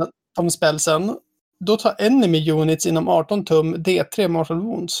ignorerar man de spelsen, då tar enemy units inom 18 tum D3 martial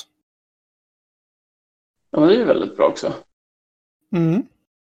wounds. Ja, men det är ju väldigt bra också.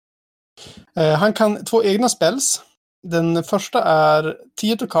 Han kan 2 egna spells. Den första är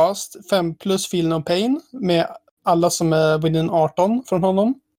 10 to cast, 5+ feel no pain med alla som är within 18 från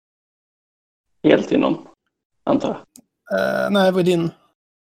honom. Helt inom, antar jag. Nej, within.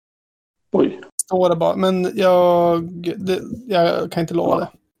 Oj. Står det bara. Men jag kan inte lova det.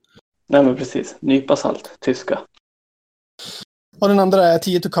 Nej, men precis. Nypa salt. Tyska. Och den andra är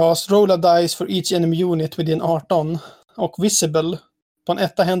 10 to cast. Roll a dice for each enemy unit within 18. Och visible. På en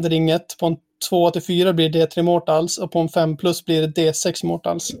 1 händer inget. På en 2-4 blir det D3 mortals. Och på en 5+ blir det D6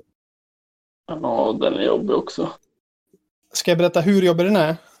 mortals. Ja, den är jobbig också. Ska jag berätta hur jobbig den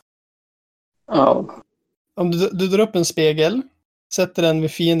är? Ja. Om du drar upp en spegel. Sätter den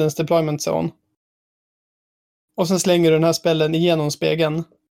vid fiendens deployment zone. Och sen slänger du den här spellen igenom spegeln.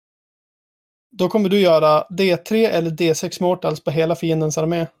 Då kommer du göra D3 eller D6 mortals på hela fiendens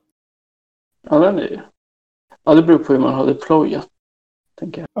armé. Ja, den är ju... Ja, det beror på hur man har deployat,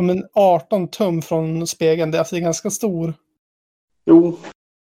 tänker jag. Ja, men 18 tum från spegeln, det är ganska stor. Jo.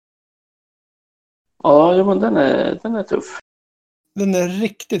 Ja, men den är tuff. Den är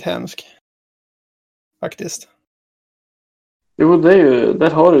riktigt hemsk. Faktiskt. Jo, det är ju...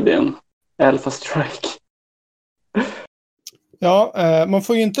 Där har du det, en Alpha Strike. Ja, man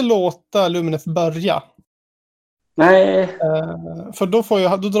får ju inte låta Luminef börja. Nej. För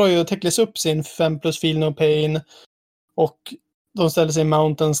då drar ju Teclis upp sin 5+ feel no pain. Och de ställer sig i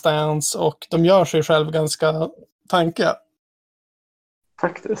mountain stance. Och de gör sig själv ganska tankiga.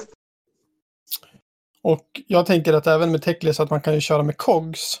 Faktiskt. Och jag tänker att även med Teclis att man kan ju köra med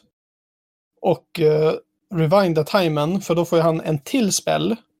cogs. Och rewinda timen. För då får ju han en till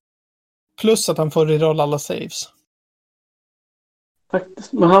spell. Plus att han får reroll alla saves.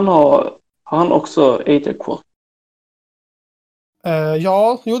 Faktiskt. Men har han också Aether Quote?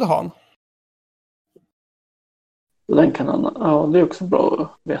 Ja, jo det har han. Den kan han... Ja, det är också bra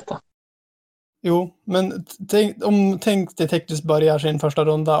att veta. Jo, men tänk dig Teclis börjar sin första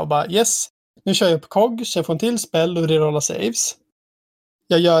runda och bara yes, nu kör jag på COG så jag får en till spell och rerolla saves.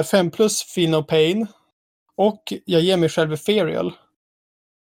 Jag gör 5+ feel no pain och jag ger mig själv Ethereal.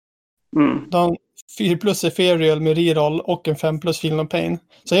 Då har han 4+ Ethereal med reroll och en 5+ feel no pain.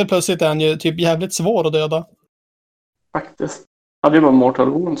 Så helt plötsligt är han ju typ jävligt svår att döda. Faktiskt. Ja, det var Mortal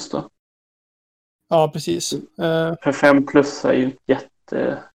Wounds då. Ja, precis. För 5+ är ju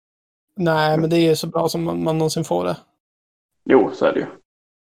jätte... Nej, men det är så bra som man någonsin får det. Jo, så är det ju.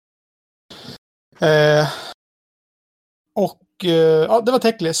 Ja, det var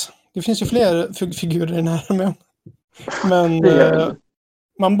Teclis. Det finns ju fler figurer i den här armén. Men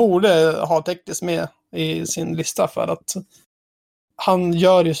man borde ha Teclis med i sin lista för att han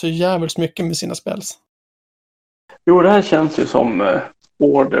gör ju så jävligt mycket med sina spells. Jo, det här känns ju som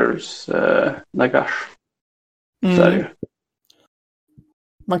Orders Nagash. Så är det ju.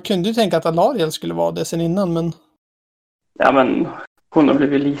 Man kunde ju tänka att Alariel skulle vara det sen innan, men... Ja, men hon har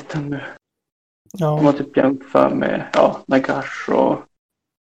blivit liten nu. Ja. Hon har typ jämfört med Nagash och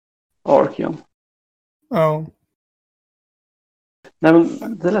Archeon. Ja. Nej,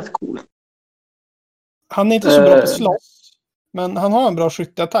 men det lät coolt. Han är inte så bra på slåss. Men han har en bra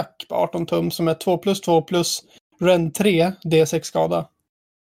skytteattack på 18 tum som är 2+2+ Ren 3 D6 skada.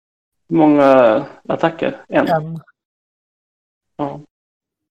 Många attacker? En. Ja.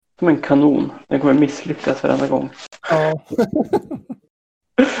 Som en kanon. Den kommer misslyckas varenda gång. Ja.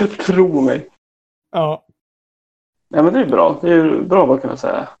 Tro mig. Ja. Ja, men det är bra. Det är bra vad kan jag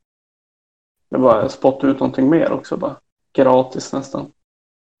säga. Det är bara spotta ut någonting mer också. Bara gratis nästan.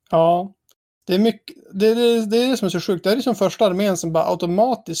 Ja. Det är mycket. Det är det som är så sjukt. Det är liksom första armén som bara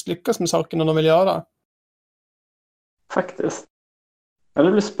automatiskt lyckas med sakerna de vill göra. Faktiskt. Ja,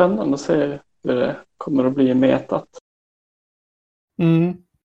 det blir spännande att se hur det kommer att bli metat. Mm.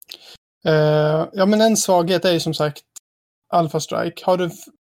 Ja, men en svaghet är ju som sagt Alpha Strike. Har du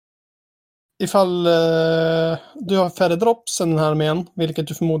ifall du har färre drops än den här armén, vilket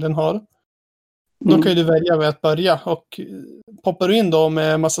du förmodligen har, då kan ju du välja med att börja och poppar du in då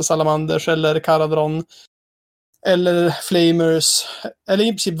med massa salamanders eller Caradron eller Flamers eller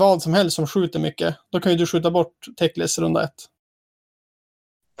i princip vad som helst som skjuter mycket, då kan ju du skjuta bort Teclis runda 1.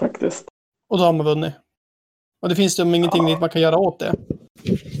 Faktiskt. Och då har man vunnit. Och det finns ju ingenting man kan göra åt det.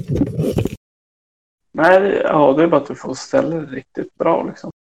 Nej, det är bara att du får ställa det riktigt bra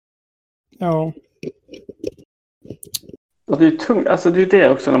liksom. Ja. Och det är ju tungt, alltså det är ju det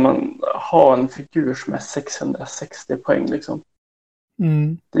också när man har en figur som är 660 poäng liksom.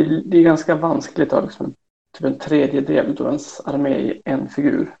 Mm. Det är ganska vanskligt att ha liksom typ en tredjedel av ens armé i en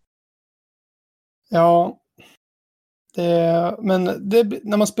figur. Ja. Men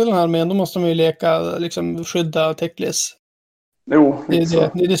när man spelar den här armén, då måste man ju leka, liksom skydda Teclis. Jo, det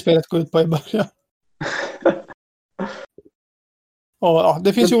är det spelet går ut på i början. Och, ja,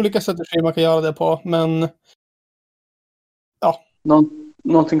 det finns ju olika strategier man kan göra det på, men ja.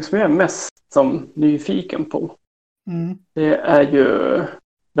 Någonting som jag är mest som nyfiken på, det är ju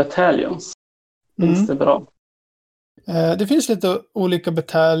Battalions. Finns det bra? Det finns lite olika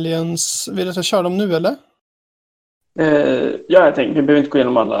Battalions. Vill du att jag kör dem nu, eller? Ja, jag tänker, vi behöver inte gå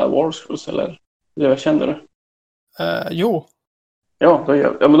igenom alla Warscrolls, eller? Vad känner du? Jo. Ja,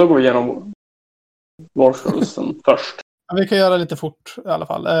 men då går vi igenom Warscrollsen först. Ja, vi kan göra lite fort i alla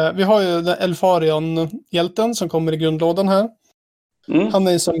fall. Vi har ju Elfarion-hjälten som kommer i grundlådan här. Han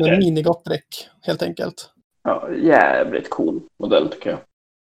är som en minigottrek, helt enkelt. Ja, jävligt cool modell tycker jag.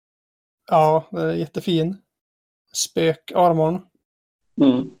 Ja, det är jättefin. Spök-armorn.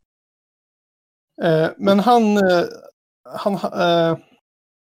 Men han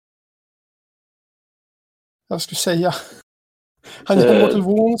jag skulle säga han gör mortal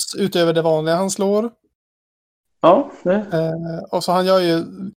wounds utöver det vanliga han slår. Ja, och så han gör ju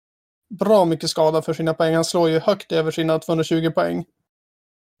bra mycket skada för sina poäng. Han slår ju högt över sina 220 poäng.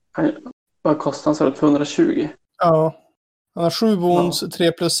 Vad kostar han så? 220? Ja. Han har 7 wounds,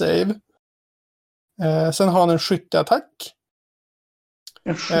 3+ save. Sen har han en skytteattack.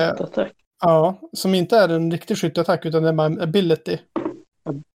 En skytteattack? Ja, som inte är en riktig skytteattack utan det är bara en ability.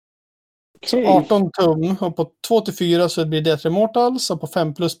 Okay. Så 18 tum och på 2-4 så blir det 3 mortals och på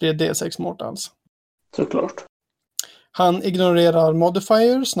 5+ blir det 6 mortals. Såklart. Han ignorerar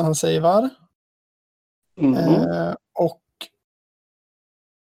modifiers när han savear. Och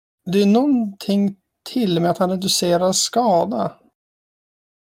det är någonting till med att han reducerar skada.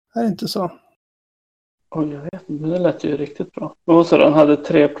 Är det inte så? Oj, jag vet inte, men det lät ju riktigt bra. Och så han hade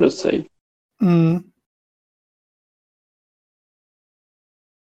 3+ save.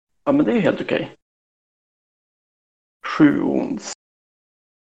 Ja, men det är helt okej. 7 wounds.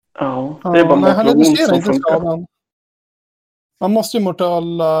 Ja, det är bara han reducerar inte skadan. Man måste ju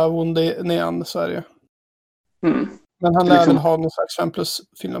mortala wound igen, så är det ju. Men han lär väl ha någon slags 5+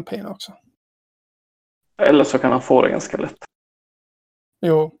 feel no pain också. Eller så kan han få det ganska lätt.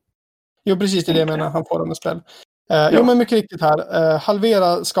 Jo, precis det jag menar. Han får det med spel. Jo, men mycket riktigt här.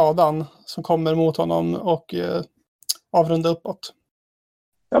 Halvera skadan som kommer mot honom och avrunda uppåt.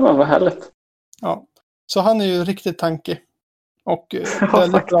 Ja, men vad härligt. Ja, så han är ju riktigt tankig. Och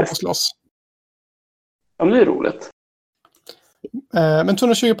väldigt bra på att slåss. Ja, men det är roligt. Men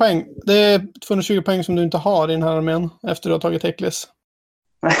 220 poäng. Det är 220 poäng som du inte har i den här armén efter du har tagit Teclis.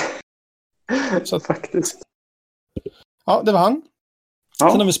 Så faktiskt. Ja, det var han. Sen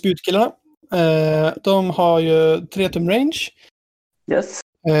har vi spjutkillarna. De har ju 3 tum range. Yes.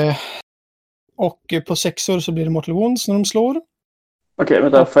 Och på 6or så blir det mortal wounds när de slår. Okej,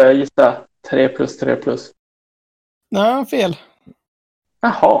 men då får jag gissa 3+3+. Nej, fel.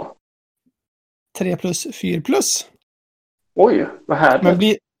 Jaha. 3+4+. Oj, vad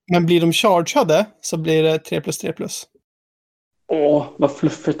härligt. Men blir de chargeade så blir det 3+3+. Åh, vad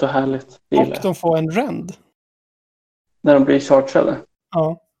fluffigt och härligt. Det gillar Och jag. de får en rend. När de blir chargeade.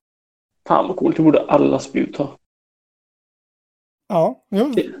 Ja. Fan vad coolt, det borde alla spjut ha. Ja,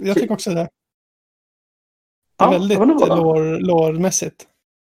 jo, jag tycker också det. Det är Ja, väldigt men det var det. lårmässigt.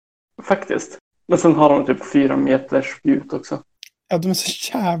 Faktiskt. Men sen har de typ 4 meters spjut också. Ja, de är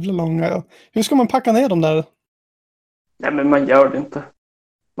så jävla långa. Hur ska man packa ner dem där? Nej, men man gör det inte.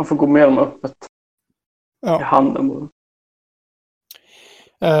 Man får gå med dem öppet. Ja. I handen bara.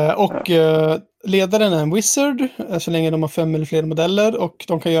 Ledaren är en wizard, så länge de har 5 eller fler modeller. Och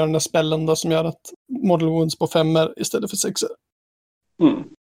de kan göra den där spellen då, som gör att model wounds på 5 istället för 6. Mm.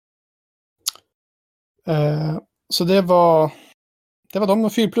 Så det var de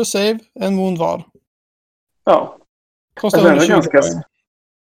med 4+ save, en wound var. Ja. Kostar Alltså, det 120 är ganska... poäng.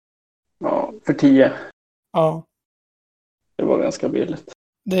 Ja, för 10. Ja, Det var ganska billigt.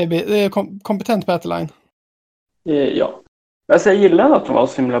 det är kompetent battleline. Ja. Alltså, jag gillade att de var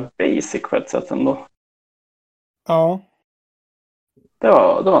så himla basic på ett sätt ändå. Ja. Det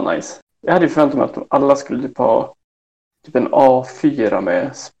var nice. Jag hade ju förväntat mig att alla skulle typ ha typ en A4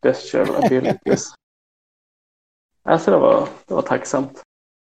 med special abilities. Alltså det var tacksamt.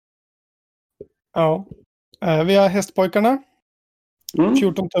 Ja. Vi har hästpojkarna. Mm.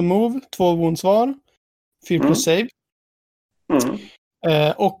 14 tum move, 2 wounds var. 4+ save. Mm.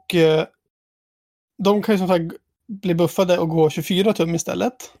 De kan ju som sagt bli buffade och gå 24 tum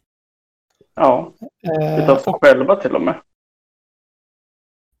istället. Ja. Utav sig själva till och med.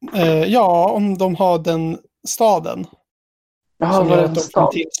 Ja, om de har den staden. Jaha, som var gör det att de en får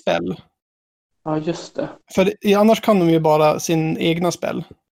stad? till spel. Ja, just det. För annars kan de ju bara sin egna spel.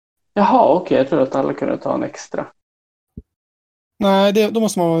 Jaha, okej. Jag tror att alla kunde ta en extra. Nej, då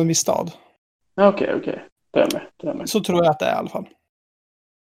måste man vara en viss stad. Ja, okej. Det är med. Så tror jag att det är i alla fall.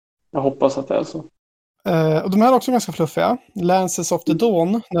 Jag hoppas att det är så. Och de här är också ganska fluffiga. Lances of the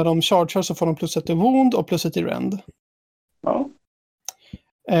Dawn. När de chargear så får de +1 i wound och +1 i rend. Ja.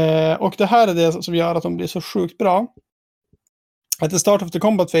 Och det här är det som gör att de blir så sjukt bra. At the start of the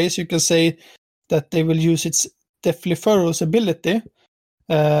combat phase you can say that they will use its Deathly Furrows ability.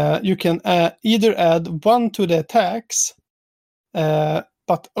 You can either add 1 to the attacks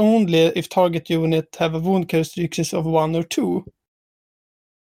but only if target unit have a wound characteristics of 1 or 2.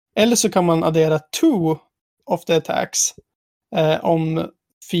 Eller så kan man addera 2 of the attacks om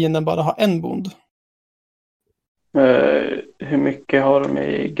fienden bara har en wound. Hur mycket har de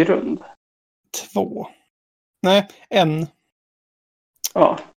i grund? 2. Nej, 1.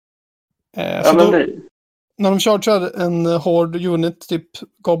 Ja. Så då, när de chargear en hård unit, typ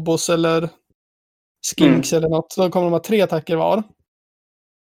gobbos eller skinks eller något, då kommer de ha 3 attacker var.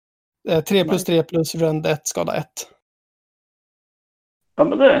 3 + 3 + rend 1, skada 1. Ja,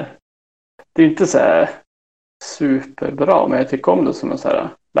 men det är inte så här superbra, men jag tycker om det som en så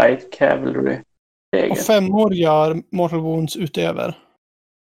här light cavalry. Och 5-år gör mortal wounds utöver.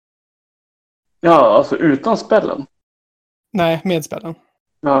 Ja, alltså utan spellen. Nej, med spellen.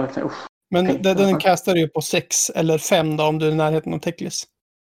 Ja, men den kastar ju på 6 eller 5 då, om du är i närheten av Teklis.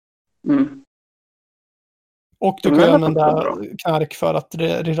 Mm. Och du kan använda knark för att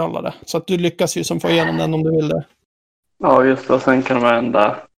rerolla det. Så att du lyckas ju som få igenom den om du vill det. Ja, just det. Och sen kan de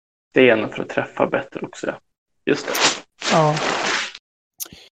använda sten för att träffa bättre också. Just det. Ja.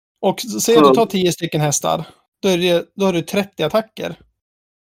 Och säg att du tar 10 stycken hästar. Då har du 30 attacker.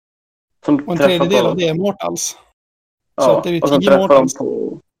 Som och en tredjedel av det är mortals. Ja, så att det är 10 och sen träffar mortals. de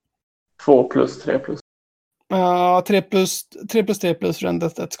på 2 + 3 +. Ja, 3 + 3 +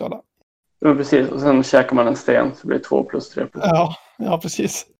 rendet 1 skada. Ja, precis. Och sen käkar man en sten så blir det 2 + 3 +. Ja,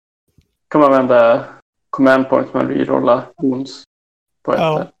 precis. Kan man använda command point med att rerolla wounds på ett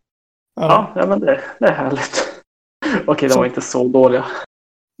sätt. Ja, men det är härligt. Okej, de var inte så dåliga.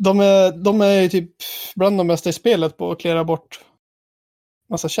 De är ju typ bland de bästa i spelet på att klära bort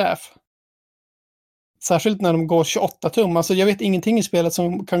massa käf. Särskilt när de går 28 tum. Alltså jag vet ingenting i spelet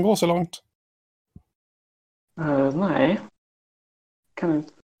som kan gå så långt. Nej. Kan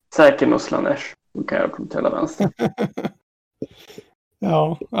inte. Säkert nog Slanesh. Då kan jag kommentera vänster.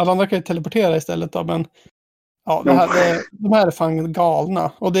 Ja, alla andra kan ju teleportera istället då, men ja, de här är fan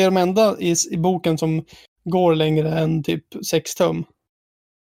galna. Och det är de enda i boken som går längre än typ 6 tum.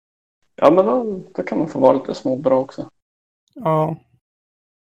 Ja, men då kan man få vara lite småbra också. Ja.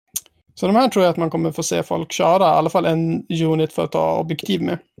 Så de här tror jag att man kommer få se folk köra. I alla fall en unit för att ta objektiv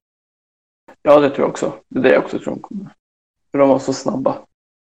med. Ja, det tror jag också. Det är det jag också tror de kommer. För de var så snabba.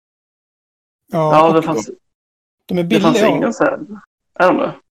 Ja, det fanns... De är billiga. Det fanns ingen så här... Är de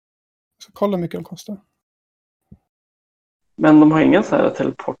det? Så kolla hur mycket de kostar. Men de har ingen så här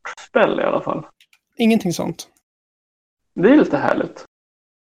teleportspel i alla fall. Ingenting sånt. Det är lite härligt.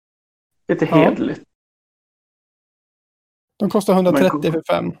 Lite hedligt. De kostar 130 för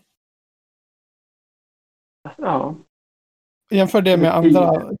 5. Ja. Jämför det med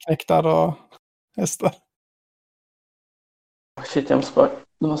andra knäktar och hästar. Shit, nu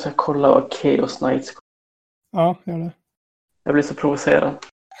måste jag kolla vad Chaos Knights kostar. Ja, gör det. Jag blir så provocerad.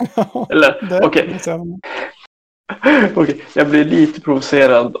 Eller, okej. Okej, jag blir lite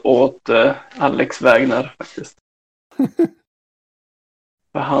provocerad åt Alex vägnar faktiskt.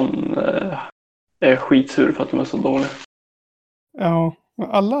 För han är skitsur för att de är så dåliga. Ja,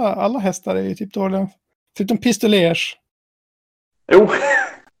 alla hästar är ju typ dåliga. Förutom Pistolers. Jo.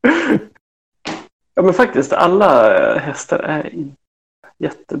 Ja, men faktiskt alla hästar är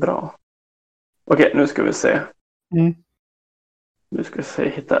jättebra. Okej, nu ska vi se. Nu ska vi se,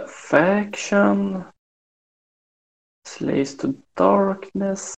 hitta Faction. Slaves to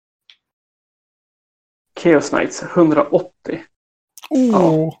Darkness. Chaos Knights 180.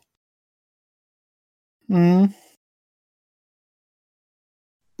 Ja. Men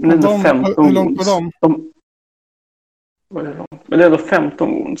det är ändå 15 hur långt går de? Men det är ändå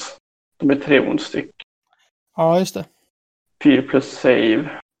 15 wounds. De är 3 wounds styck. Ja, just det. 4 plus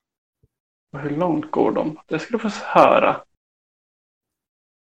save. Och hur långt går de? Det ska du få höra.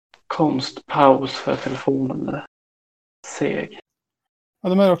 Konstpaus för telefonen. Seg. Ja,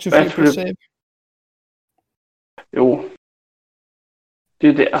 de är också 4 plus save. Jo. Det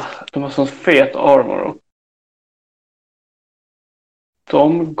är det. De har sån fet armor.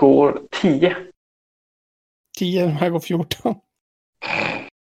 De går 10. 10, de här går 14.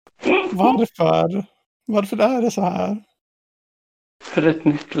 Varför? Varför är det så här? För ett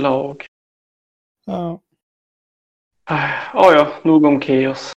nytt lag. Ja. Ja, nog om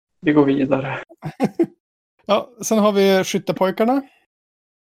Chaos. Vi går vidare. Ja, sen har vi skyttepojkarna.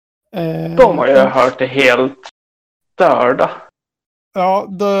 De har jag hört är helt störda. Ja,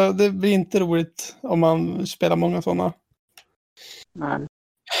 det blir inte roligt om man spelar många sådana. Nej.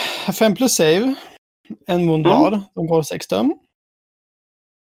 5 plus save. En wound var. De går 6 tum.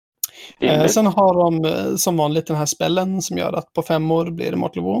 Sen har de som vanligt den här spellen som gör att på 5 år blir det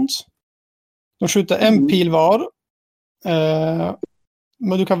mortal wounds. De skjuter en pil var.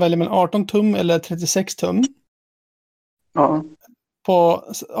 Men du kan välja mellan 18 tum eller 36 tum. Ja. På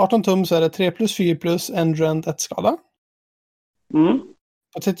 18 tum så är det 3 plus 4 plus en rend 1 skada.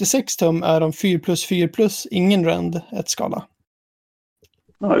 På 36 tum är de 4 plus 4 plus ingen rend 1 skada.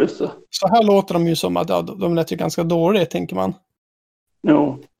 Ja, just det. Så här låter de ju som att de lät ju ganska dåligt, tänker man.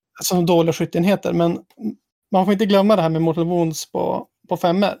 Jo. Som dåliga skyttenheter, men man får inte glömma det här med mortal wounds på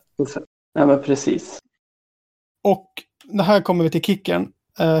 5:or. Nej, men precis. Och det här kommer vi till kicken.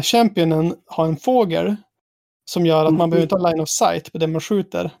 Championen har en fågel som gör att man behöver inte ha line of sight på det man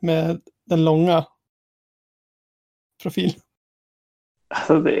skjuter med den långa profil.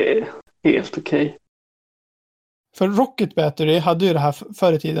 Alltså det är helt okej. För Rocket Battery hade ju det här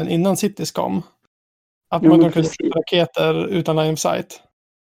förr i tiden innan Cities kom. Att man kunde skjuta raketer utan line of sight.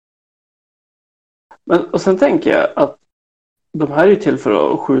 Men, och sen tänker jag att de här är till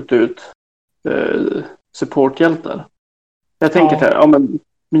för att skjuta ut supporthjältar. Jag tänker här, men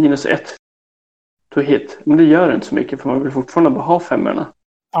 -1 to hit. Men det gör inte så mycket för man vill fortfarande bara ha 5:orna.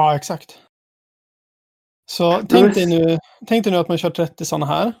 Ja, exakt. Så tänk dig nu att man kör 30 sådana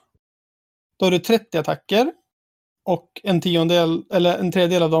här. Då är det 30 attacker. Och en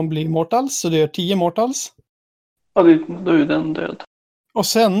tredjedel av dem blir mortals. Så det gör 10 mortals. Ja, då är den död. Och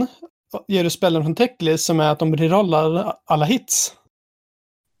sen ger du spelen från Techlist som är att de rerollar alla hits.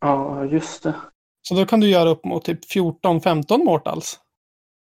 Ja, just det. Så då kan du göra upp mot typ 14-15 mortals.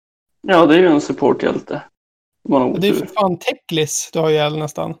 Ja, det är ju en supporthjälte. Det är för fan Techlist du har ihjäl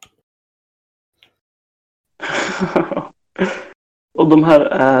nästan. Och de här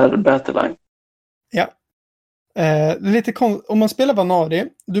är Battleline. Ja. Om man spelar Vanari,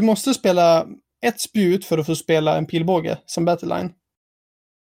 du måste spela ett spjut för att få spela en pilbåge som Battleline.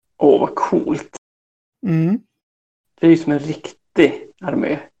 Vad coolt. Det är ju som en riktig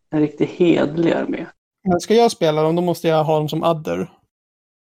armé. En riktigt hedlig armé. Men ska jag spela dem, då måste jag ha dem som adder.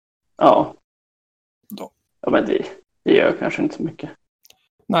 Ja. Då. Ja, men det gör kanske inte så mycket.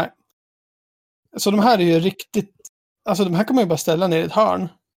 Nej. Så de här är ju riktigt... Alltså de här kan man ju bara ställa ner i ett hörn.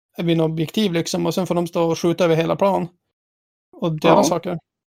 Vid en objektiv liksom. Och sen får de stå och skjuta över hela plan. Och döda saker.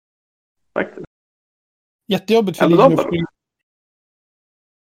 Faktiskt. Jättejobbigt för linjen.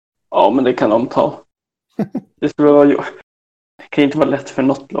 Ja, men det kan de ta. Det kan inte vara lätt för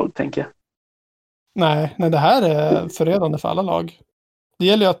något lag, tänker jag. Nej, det här är förödande för alla lag. Det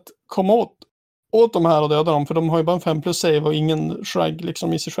gäller ju att komma åt de här och döda dem. För de har ju bara en 5 plus save och ingen shrug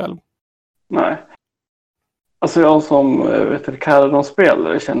liksom i sig själv. Nej. Alltså jag som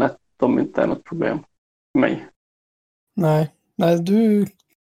Caradon-spelare känner att de inte är något problem för mig. Nej, du,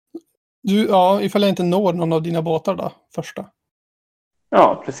 ja, ifall jag inte når någon av dina båtar då, första.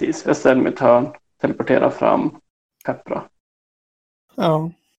 Ja, precis. Jag ställer mig i ett hörn, teleporterar fram, peppra,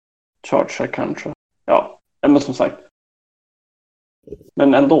 Ja. charger kanske. Ja, men som sagt.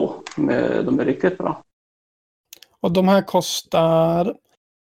 Men ändå, de är riktigt bra. Och de här kostar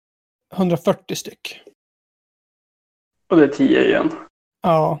 140 styck. Och det är 10 igen.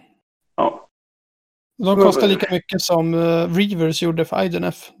 Ja. Ja. De kostar lika mycket som Reavers gjorde för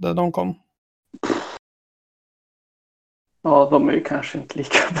Idonef, där de kom. Ja, de är ju kanske inte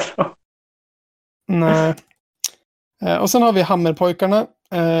lika bra. Nej. Och sen har vi Hammerpojkarna.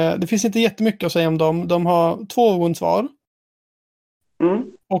 Det finns inte jättemycket att säga om dem. De har 2 wounds var.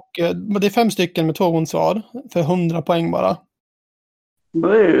 Mm. Och det är 5 stycken med 2 wounds var. För 100 poäng bara. Det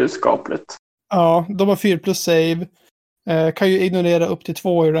är ju skapligt. Ja, de har 4+ save. Kan ju ignorera upp till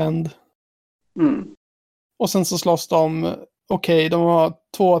 2 i rend. Mm. Och sen så slåss de. Okej, de har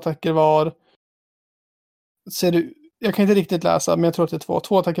 2 attacker var. Ser du, jag kan inte riktigt läsa, men jag tror att det är 2.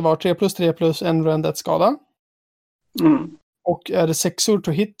 2 attacker var, 3+3+, en rend 1 skada. Mm. Och är det 6or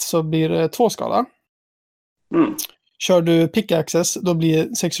to hit så blir det 2 skada. Mm. Kör du pickaxes, då blir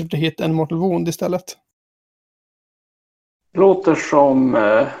 6or to hit en mortal wound istället. Låter som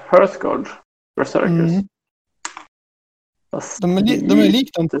Hearthguard Berserkers. Mm. Fast De är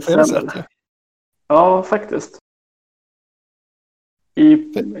liknande på flera sätt. Ja. Ja, faktiskt. I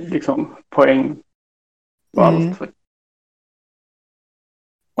liksom poäng på allt.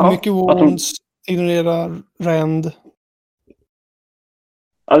 Och mycket wounds, ignorerar rend.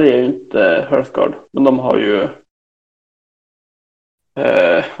 Ja, det är ju inte Hearthguard, men de har ju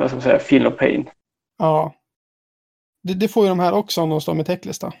vad ska man säga, Feel No Pain. Ja. Det får ju de här också om de står med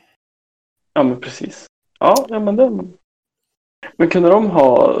täcklista. Ja, men precis. Ja, men den. Men kunde de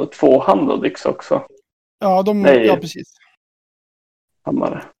ha 2-handed yx också? Ja, Nej. Ja, precis.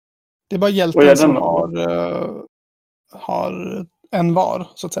 Hammare. Det är bara hjälten som har en var,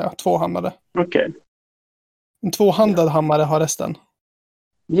 så att säga. 2-handade. Okej. En 2-handad hammare har resten.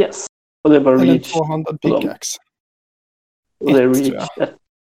 Yes. Och det är bara eller reach. Eller en 2-handad pickaxe. Och det är tror reach. jag.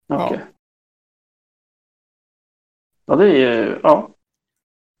 Okej. Ja, det är ja.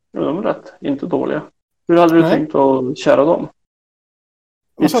 De är rätt. Inte dåliga. Hur hade du tänkt att köra dem?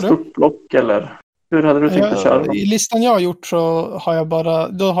 I ett stort block eller? Hur hade du tänkt att köra dem? I listan jag har gjort så har jag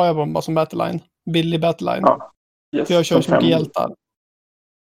bara som battleline. Billig battleline. Ja. Yes, för jag kör så mycket hjältar.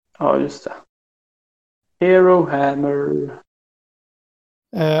 Ja, just det. Hero Hammer.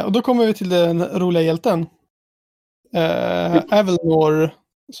 Och då kommer vi till den roliga hjälten. Avalor,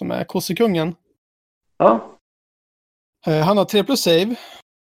 som är kossekungen. Ja. Han har 3+ save.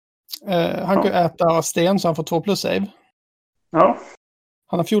 Han kan ju äta sten så han får 2+ save. Ja.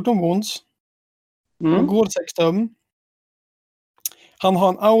 Han har 14 wounds. Han går 6 tum. Han har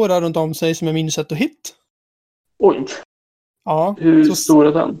en aura runt om sig som är minus 1 to hit. Oj. Ja. Hur stor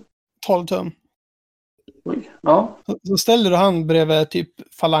är den? 12 tum. Oj. Ja. Så ställer du han bredvid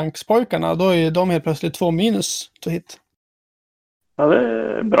typ falanxpojkarna, då är de helt plötsligt 2 minus to hit. Ja, det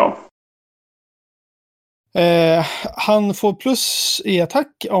är bra. Han får plus i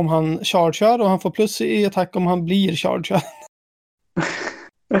attack om han chargear och han får plus i attack om han blir chargear.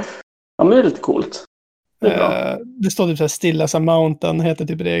 Ja, men det är lite coolt. Det är bra. Det står typ så här Still as a Mountain heter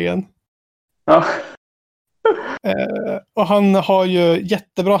typ regeln. Ja. Och han har ju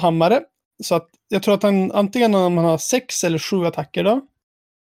jättebra hammare. Så att jag tror att han antingen om han har 6 eller 7 attacker då.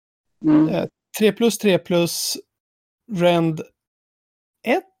 3+3+, rend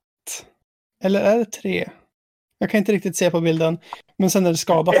 1. Eller är det 3? Jag kan inte riktigt se på bilden. Men sen är det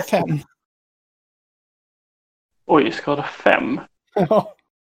skada 5. Oj, skada 5? Ja.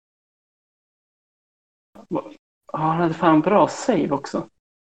 Han hade fan bra save också.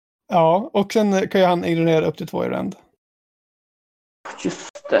 Ja, och sen kan ju han ignorera upp till 2 i rend.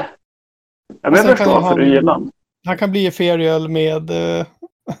 Just det. Ja, men jag förstår varför du gillar han. Han kan bli ethereal med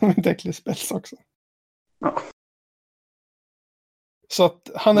deckly spells också. Ja. Så att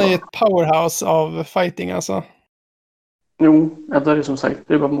han är ett powerhouse av fighting alltså. Jo, det är som sagt.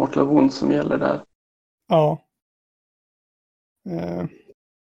 Det är bara Mortal Wounds som gäller där. Ja.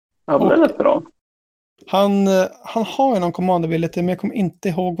 Ja, det är rätt bra. Han har ju någon command ability, men jag kommer inte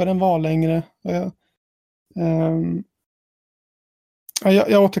ihåg vad den var längre.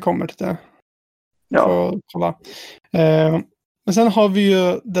 Jag återkommer till det. Ja. Får kolla. Men sen har vi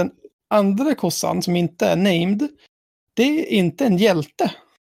ju den andra kossan som inte är named. Det är inte en hjälte.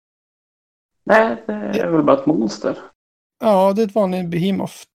 Nej, det är väl bara ett monster. Ja, det är ett vanligt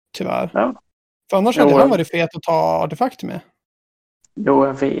behemoth, tyvärr. Ja. För annars hade han varit fet att ta artefakt med. Jo,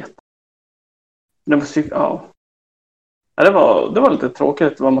 jag vet. Det måste ju, ja. Ja, det var lite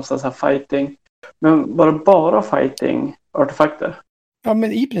tråkigt. Det var massa så här fighting. Men var det bara fighting-artefakter? Ja,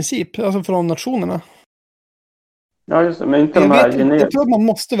 men i princip. Alltså från nationerna. Ja, just det. Men inte de här generiska. Jag tror att man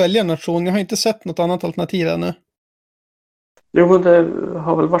måste välja en nation. Jag har inte sett något annat alternativ ännu. Jo, men det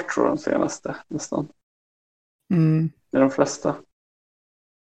har väl varit så de senaste nästan. Mm. I de flesta.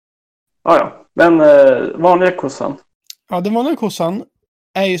 Ja. Men vanliga kossan. Ja, den vanliga kossan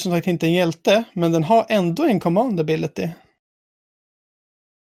är ju som sagt inte en hjälte. Men den har ändå en command ability.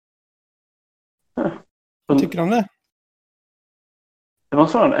 Vad tycker du om det? Det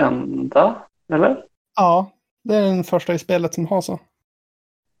måste vara den enda, eller? Ja, det är den första i spelet som har så.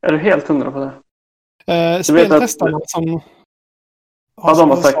 Är du helt hundra på det? Speltestarna som... Ja, de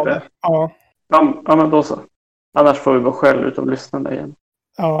har sagt det. Ja. Ja, men då så. Annars får vi vara själv utav lyssnarna igen.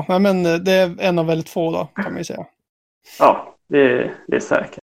 Ja, men det är en av väldigt få då, kan man ju säga. Ja, det är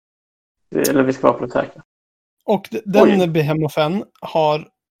säkert. Eller vi ska vara på det säkra. Och den Behemofen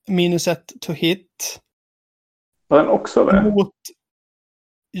har -1 to hit. Var den också det?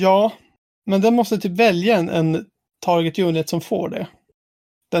 Ja, men den måste typ välja en target unit som får det.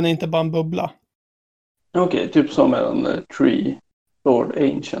 Den är inte bara en bubbla. Okej, typ som en Tree Lord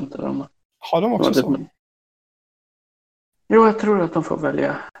Ancient eller något. Har de också så? Jo, jag tror att de får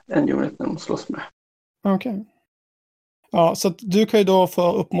välja en unit när de slåss med. Okej. Ja, så att du kan ju då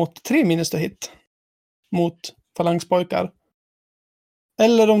få upp mot 3 minus to hit. Mot falangspojkar.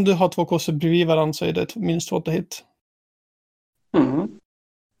 Eller om du har 2 kossor bredvid varandra så är det minus 2 to hit. Mm.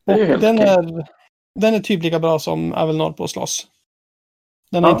 Det är ju helt den är typ lika bra som Avelnor på att slåss.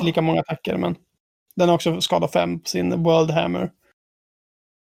 Den har inte lika många attacker, men den har också skada 5 på sin World Hammer.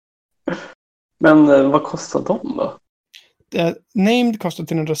 Men vad kostar de då? Named kostar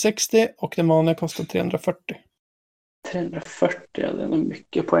 360 och den vanliga kostar 340. 340, det är nog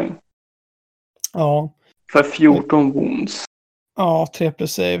mycket poäng. Ja. För 14 wounds. Ja, 3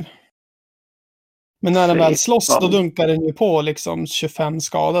 plus save. Men när den väl slåss, då dunkar den ju på liksom 25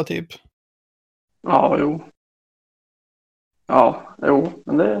 skada typ. Ja, jo. Ja, jo.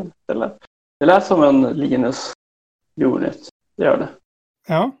 Men det lät som en Linus unit. Det gör det.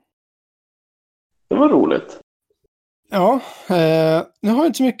 Ja. Det var roligt. Ja, nu har jag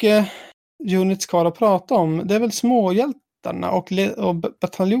inte så mycket units kvar att prata om. Det är väl småhjältarna och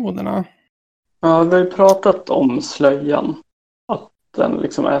bataljonerna. Ja, vi har ju pratat om slöjan. Att den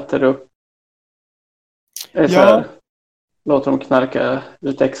liksom äter upp. Ja. Låter dem knarka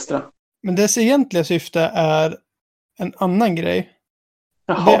lite extra. Men dess egentliga syfte är en annan grej.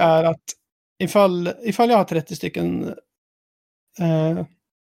 Jaha. Det är att ifall jag har 30 stycken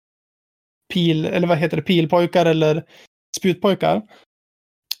pilpojkar eller spjutpojkar.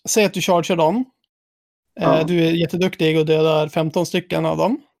 Säg att du chargear dem. Ja. Du är jätteduktig och dödar 15 stycken av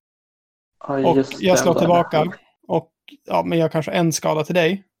dem. Ja, och jag slår tillbaka. Och men jag kanske en skada till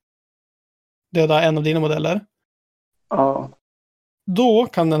dig. Döda en av dina modeller. Ja. Då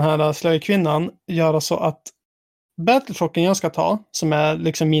kan den här slöjkvinnan göra så att Battletrocken jag ska ta, som är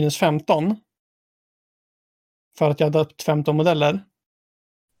liksom minus 15. För att jag har döpt 15 modeller.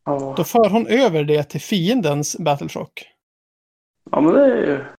 Ja. Då för hon över det till fiendens Battletrock. Ja, men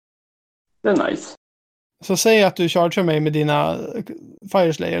det är nice. Så säg att du chargear mig med dina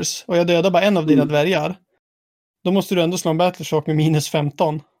Fireslayers och jag dödar bara en av dina dvärgar. Då måste du ändå slå en Battletrock med minus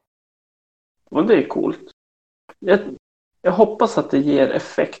 15. Och det är coolt. Jag hoppas att det ger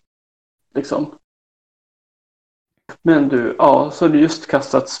effekt. Liksom. Men så har du just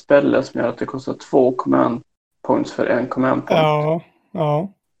kastat spellet som gör att det kostar 2 command points för en command point.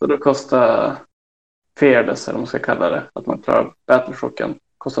 Ja. Så då kostar Fearless, eller vad man ska kalla det, att man klarar Battletrocken,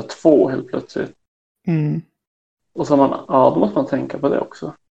 kostar 2 helt plötsligt. Mm. Och så då måste man tänka på det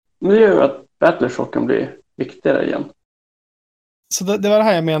också. Men det gör ju att Battletrocken blir viktigare igen. Så det var det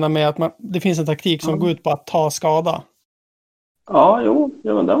här jag menar med att det finns en taktik som går ut på att ta skada. Ja,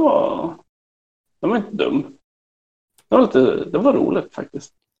 men den var inte dum. Det var roligt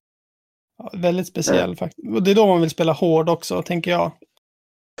faktiskt. Ja, väldigt speciell faktiskt. Och det är då man vill spela hård också, tänker jag.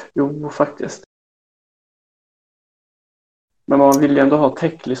 Jo, faktiskt. Men man vill ju ändå ha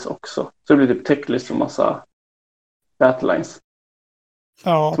techlist också. Så det blir typ techlist från massa battlelines.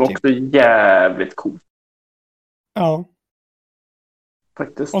 Ja, som också är jävligt coolt. Ja.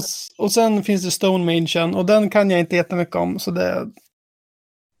 Faktiskt. Och sen finns det Stone Magen, och den kan jag inte jättemycket om, så det...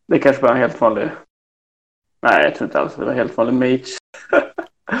 Det kanske bara en helt vanlig... Nej, jag tror inte alls det var helt vanlig mage.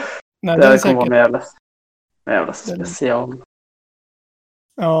 Nej, det kommer vara en jävla special.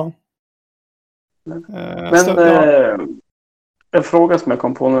 Ja. Men en fråga som jag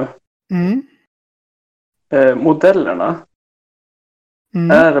kom på nu. Mm. Modellerna.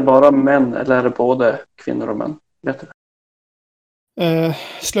 Är det bara män eller är det både kvinnor och män? Vet du?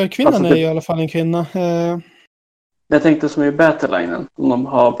 Slöjkvinnan Alltså, är ju i alla fall en kvinna. Jag tänkte som i Battlelinen, om de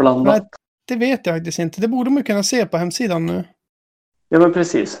har blandat. Nej, det vet jag faktiskt inte. Det borde man kunna se på hemsidan nu. Ja, men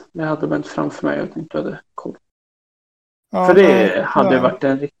precis. Jag hade bara inte framför mig. Jag tänkte att jag hade koll. Ja, För det nej, hade ju varit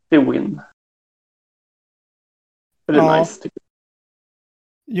en riktig win. För det är nice, tycker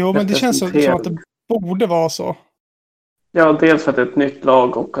jag. Jo, men det känns som att det borde vara så. Ja, dels för att det är ett nytt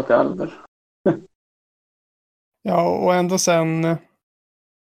lag och att det är alver. Ja, och ändå sen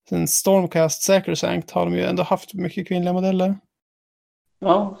Stormcast Sacrosanct har de ju ändå haft mycket kvinnliga modeller.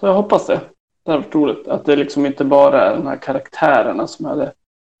 Ja, så jag hoppas det. Det har varit roligt. Att det liksom inte bara är de här karaktärerna som är det.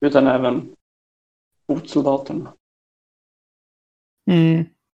 Utan även fotsoldaterna.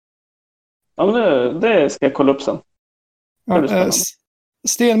 Ja, men det ska jag kolla upp sen. Ja,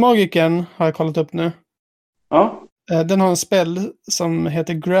 Stenmagiken har jag kollat upp nu. Ja. Den har en spell som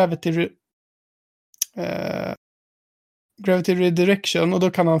heter Gravity Redirection och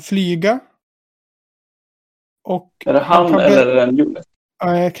då kan han flyga. Och är det han eller är det en unit?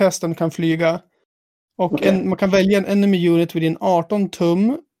 Casten kan flyga. Och Okay. man kan välja en enemy unit within 18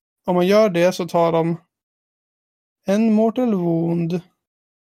 tum. Om man gör det så tar de en mortal wound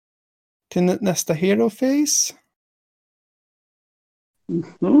till nästa hero phase.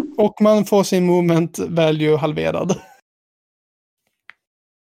 Och man får sin movement value halverad.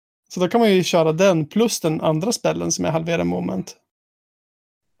 Så då kan man ju köra den plus den andra spellen som är halverad moment.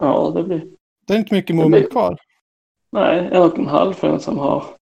 Ja, det blir... Det är inte mycket moment kvar. Nej, 1,5 för den som har...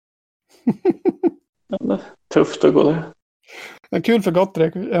 Ja, tufft att gå det. Det är kul för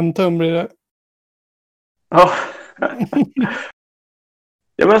Gottrek. En tum blir det. Ja.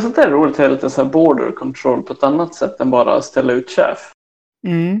 Ja, men sånt där är roligt. Det är lite så här border control på ett annat sätt än bara att ställa ut chef.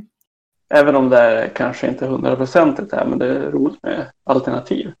 Även om det är kanske inte 100% här, men det är roligt med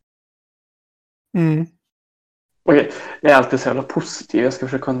alternativ. Okej, jag är alltid så jävla positiv. Jag ska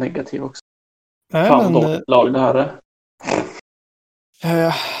försöka vara negativ också. Fan, dåligt lag det här är.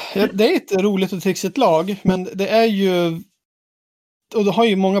 Det är ett roligt och trixigt lag, men det är ju... Och det har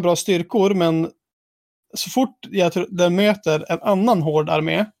ju många bra styrkor, men så fort den möter en annan hård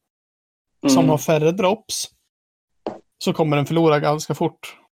armé som har färre drops så kommer den förlora ganska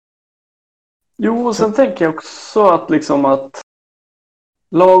fort. Jo, och sen tänker jag också att liksom att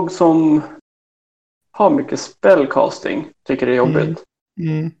lag som har mycket spellcasting tycker det är jobbigt.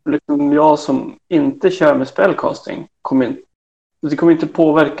 Liksom jag som inte kör med spellcasting det kommer inte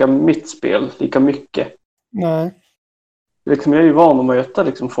påverka mitt spel lika mycket. Nej. Liksom jag är ju van att möta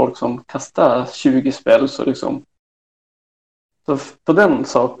liksom folk som kastar 20 spel så liksom så på den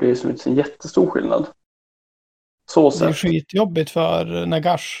sak blir det som inte en jättestor skillnad. Så det är skitjobbigt för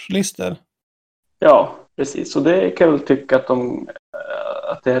Nagash-lister. Ja, precis. Och det kan jag väl tycka att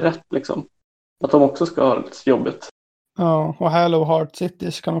det är rätt liksom. Att de också ska ha det jobbigt. Ja, och Halo Heart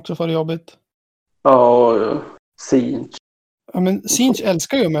Cities kan också få det jobbigt. Ja, och Siege. Ja, men Siege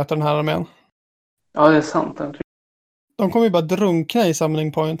älskar ju att möta den här armén. Ja, det är sant. De kommer ju bara drunkna i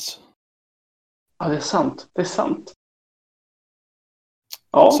summoning points. Ja, det är sant. Det är sant.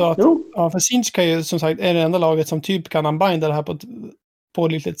 Ja, så att, ja, för Siege kan ju som sagt är det enda laget som typ kan unbinda det här på ett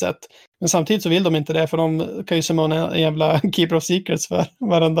pålitligt sätt. Men samtidigt så vill de inte det, för de kan ju summona en jävla Keeper of Secrets för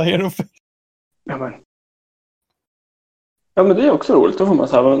varenda hero. Ja, men det är också roligt. Då får man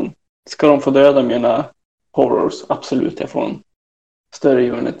säga, ska de få döda mina horrors? Absolut, jag får en större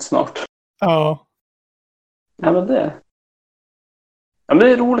unit snart. Ja. Ja, men det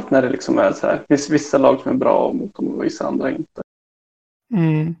är roligt när det liksom är så här. Vissa lag som är bra mot dem och vissa andra inte.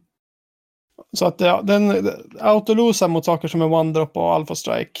 Så att ja, den autolosa mot saker som är One Drop och Alpha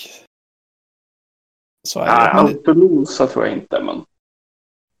Strike. Så är det. Autolosa tror jag inte, men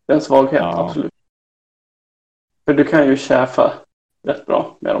det är en svaghet, absolut. För du kan ju käfa rätt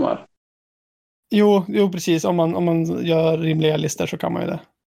bra med de här. Jo, precis. Om man gör rimliga listor så kan man ju det.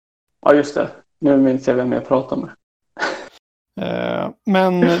 Ja, just det. Nu minns jag vem jag pratar med.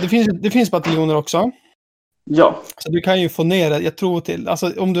 Men det finns bataljoner också. Ja. Så du kan ju få ner det, jag tror till,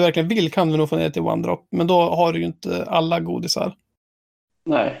 alltså om du verkligen vill kan du nog få ner det till One Drop. Men då har du ju inte alla godisar.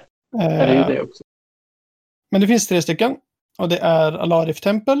 Nej, det är ju det också. Men det finns 3 stycken. Och det är Alarif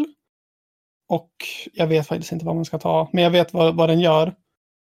Temple. Och jag vet faktiskt inte vad man ska ta. Men jag vet vad den gör.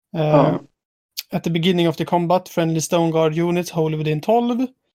 At the beginning of the combat, friendly Stone Guard units wholly within 12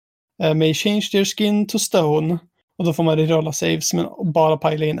 may change their skin to stone. Och då får man rerolla saves men bara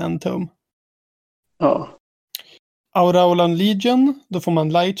pila in en tum. Ja. Auraulan Legion, då får man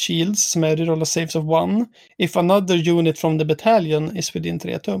light shields som är rerolla saves of 1 if another unit from the battalion is within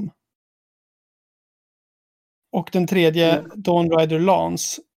 3 tum. Och den tredje, Dawn Rider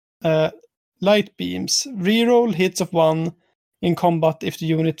Lance. Light beams. Reroll hits of 1 in combat if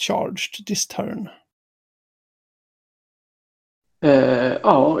the unit charged this turn.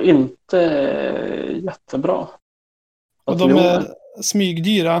 Ja, inte jättebra. Och de är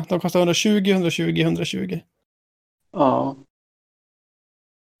smygdyra. De kostar 120, 120, 120. Ja.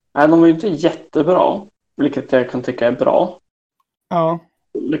 Nej, de är ju inte jättebra. Vilket jag kan tycka är bra. Ja.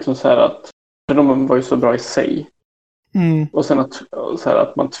 Liksom så här att... För de var ju så bra i sig. Mm. Och sen att, så här,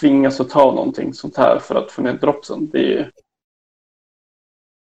 att man tvingas att ta någonting sånt här för att få ner dropsen. Det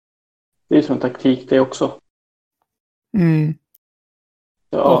är som en taktik det också. Mm.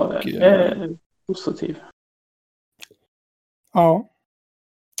 Ja, och, jag är positiv. Ja.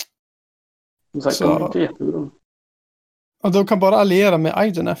 Som sagt, så, de är inte jättebra. Och de kan bara alliera med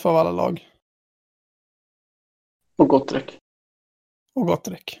Idenef av alla lag. Och Gottrek. Och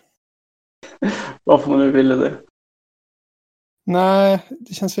Gottrek. Varför man nu ville det. Nej,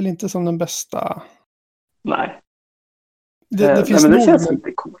 det känns väl inte som den bästa. Nej. Det finns nej, men det nog... känns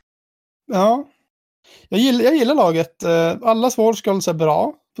inte coolt. Ja. Jag gillar laget. Alla Swordskulls är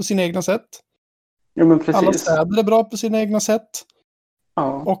bra på sina egna sätt. Ja, men precis. Alla städer är bra på sina egna sätt.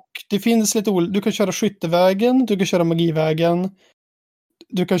 Ja. Och det finns lite olika. Du kan köra skyttevägen, du kan köra magivägen.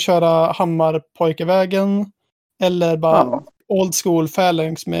 Du kan köra hammarpojkevägen. Eller bara old school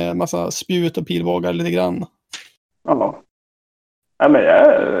phalanx med massa spjut och pilbågar lite grann. Ja. Ja, men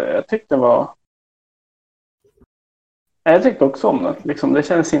jag tyckte det var... Jag tyckte också om det. Liksom, det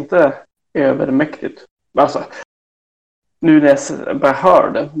känns inte övermäktigt. Alltså, nu när jag bara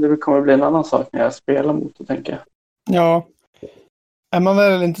hör det kommer bli en annan sak när jag spelar mot det, tänker jag. Ja. Är man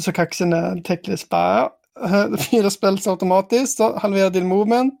väl inte så kaxig när Teclis bara 4 spells automatiskt, halvera din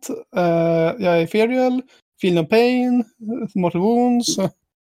movement, jag är ethereal, feel no pain, mortal wounds.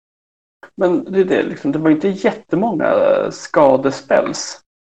 Men det liksom, det var inte jättemånga skadespells.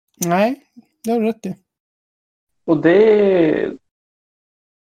 Nej, det har du rätt i. Och det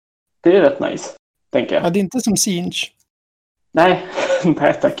är rätt nice, tänker jag. Ja, det är inte som Siege. Nej,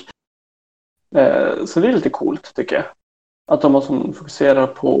 nej tack. Så det är lite coolt, tycker jag. Att de som fokuserar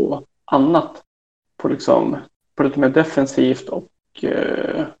på annat. På lite mer defensivt och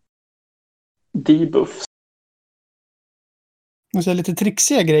debuffs. Och så lite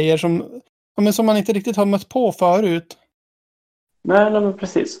trixiga grejer som man inte riktigt har mött på förut. Nej, men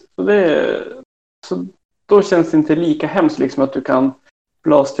precis. Så då känns det inte lika hemskt liksom att du kan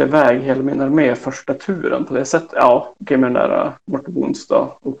blasta iväg hela min armé första turen på det sättet. Ja, okej, med den där Mortal Wounds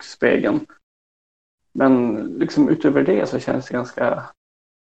då, och spegeln. Men liksom utöver det så känns det ganska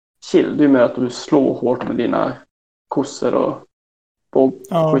chill. Det är mer att du slår hårt med dina kossor och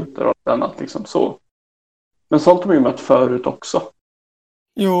bågskyttar och annat liksom så. Men sånt har man ju mött förut också.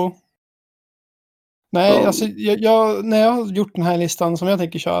 Jo. Nej, alltså när jag har gjort den här listan som jag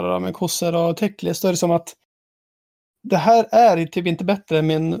tänker köra med kossor och Teclis, då är det som att det här är typ inte bättre än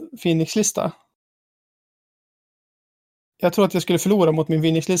min Phoenix-lista. Jag tror att jag skulle förlora mot min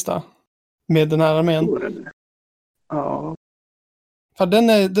Phoenix-lista med den här armén. Ja. För den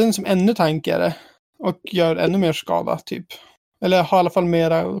är som ännu tankigare och gör ännu mer skada typ. Eller har i alla fall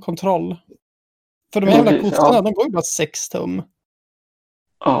mera kontroll. För de jävla kossorna, de går ju bara 6 tum.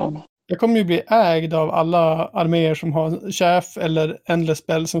 Ja. Jag kommer ju bli ägd av alla arméer som har chef eller endless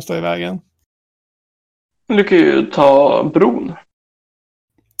spell som står i vägen. Du kan ju ta bron.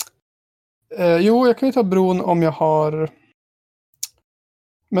 Jo, jag kan ju ta bron om jag har...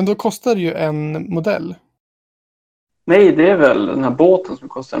 Men då kostar det ju en modell. Nej, det är väl den här båten som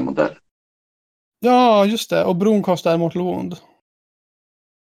kostar en modell. Ja, just det. Och bron kostar Mortal Wound.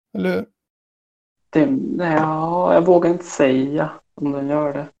 Eller hur? Ja, jag vågar inte säga om den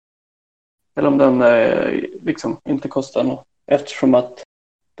gör det. Eller om den liksom inte kostar något. Eftersom att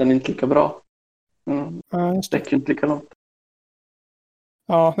den inte är lika bra. Ja, just det. Det är inte lika långt.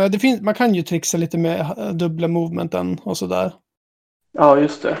 Ja, nej, man kan ju trixa lite med dubbla movementen och sådär. Ja,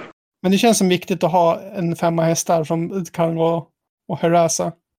 just det. Men det känns som viktigt att ha en 5 hästar som kan gå och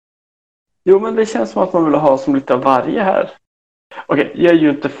harassa. Jo, men det känns som att man vill ha som lite av varje här. Okej, jag är ju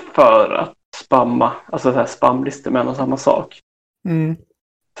inte för att spamma, alltså så här spamlistor med en och samma sak. Mm.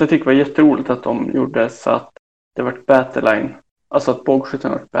 Så jag tycker det var jätteroligt att de gjorde så att det var ett battleline. Alltså att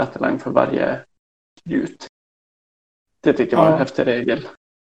bågskytten var ett battleline för varje gjut. Det tyckte jag var en häftig regel.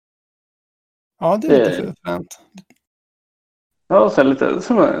 Ja, det är lite fränt. Ja, så lite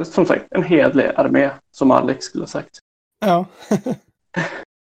som sagt en hedlig armé som Alex skulle ha sagt. Ja.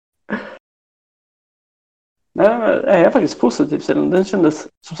 Nej, men jag är faktiskt positiv till den. Den kändes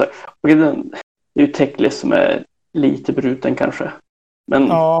som sagt, det är ju Teclis som är lite bruten kanske. Men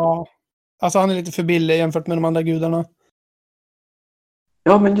ja, Alltså han är lite för billig jämfört med de andra gudarna.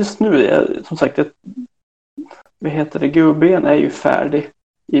 Ja, men just nu är som sagt gubben är ju färdig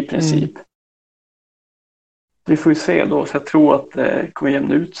i princip. Vi får ju se då, så jag tror att det kommer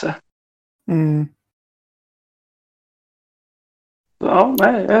jämna ut sig. Ja,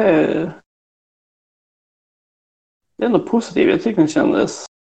 nej, jag är ändå positiv. Jag tycker den kändes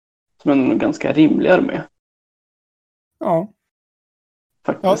som en ganska rimlig armé. Ja.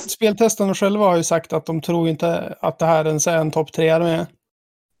 Faktiskt. Ja, speltestarna själva har ju sagt att de tror inte att det här ens är en topp 3-armé.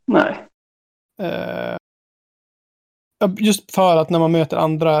 Nej. Just för att när man möter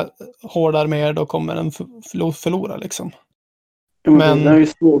andra hårda arméer då kommer den förlora liksom. Ja, men det är ju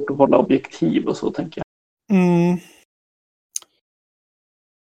svårt att hålla objektiv och så, tänker jag.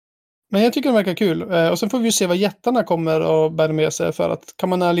 Men jag tycker det verkar kul. Och sen får vi se vad jättarna kommer att bära med sig. För att kan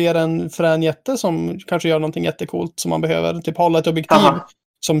man alliera en frän jätte som kanske gör någonting jättecoolt som man behöver. Typ hålla ett objektiv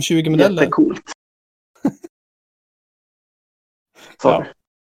som 20 modeller. Jättecoolt. Sorry.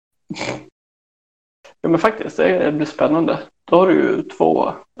 Ja, men faktiskt, det blir spännande. Då har du ju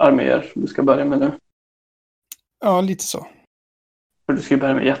 2 arméer du ska börja med nu. Ja, lite så. För du ska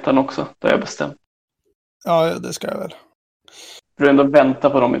börja med jättarna också, det har jag bestämt. Ja, det ska jag väl. Du ändå vänta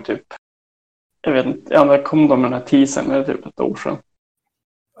på dem i typ, jag vet inte, när kom de med den här teasern, eller typ ett år sedan?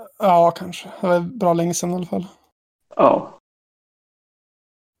 Ja, kanske. Det var bra länge sedan i alla fall. Ja.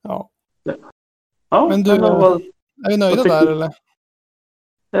 Ja. Ja, men du, är vi nöjda där eller?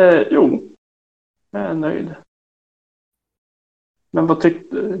 Jo, jag är nöjd. Men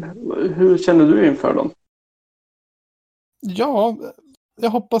hur känner du inför dem? Ja, jag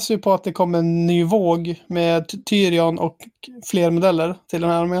hoppas ju på att det kommer en ny våg med Tyrion och fler modeller till den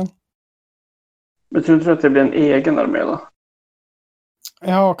här armén. Men tror du att det blir en egen armé då?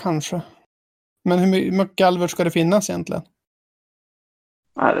 Ja, kanske. Men hur mycket galver ska det finnas egentligen?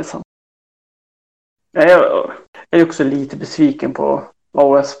 Nej, det är sant. Jag är också lite besviken på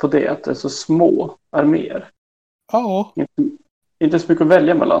AOS på det, att det är så små arméer. Ja. Inte så mycket att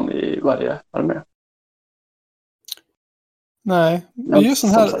välja mellan i varje armé. Nej, men just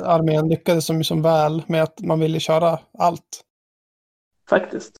den här armén lyckades som väl med att man ville köra allt.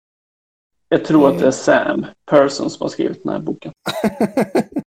 Faktiskt. Jag tror att det är Sam Person som har skrivit den här boken.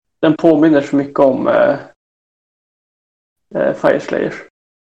 Den påminner så mycket om Fireslayers.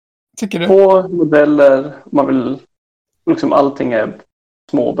 Tycker du? På modeller, man vill liksom, allting är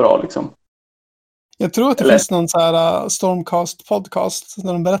småbra liksom. Jag tror att det finns någon så här Stormcast podcast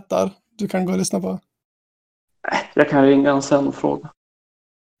när de berättar. Du kan gå och lyssna på. Jag kan ringa honom sen och fråga.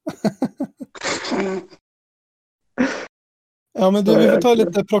 Ja, men du, vi får ta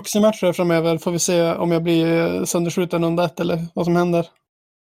lite proxy-matcher framöver. Får vi se om jag blir sönderskjuten under ett eller vad som händer.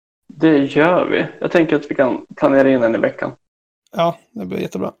 Det gör vi. Jag tänker att vi kan planera in en i veckan. Ja, det blir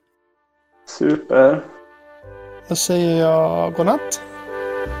jättebra. Super. Då säger jag godnatt.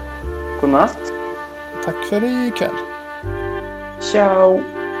 Godnatt. Tack för ikväll.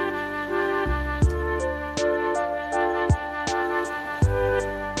 Ciao.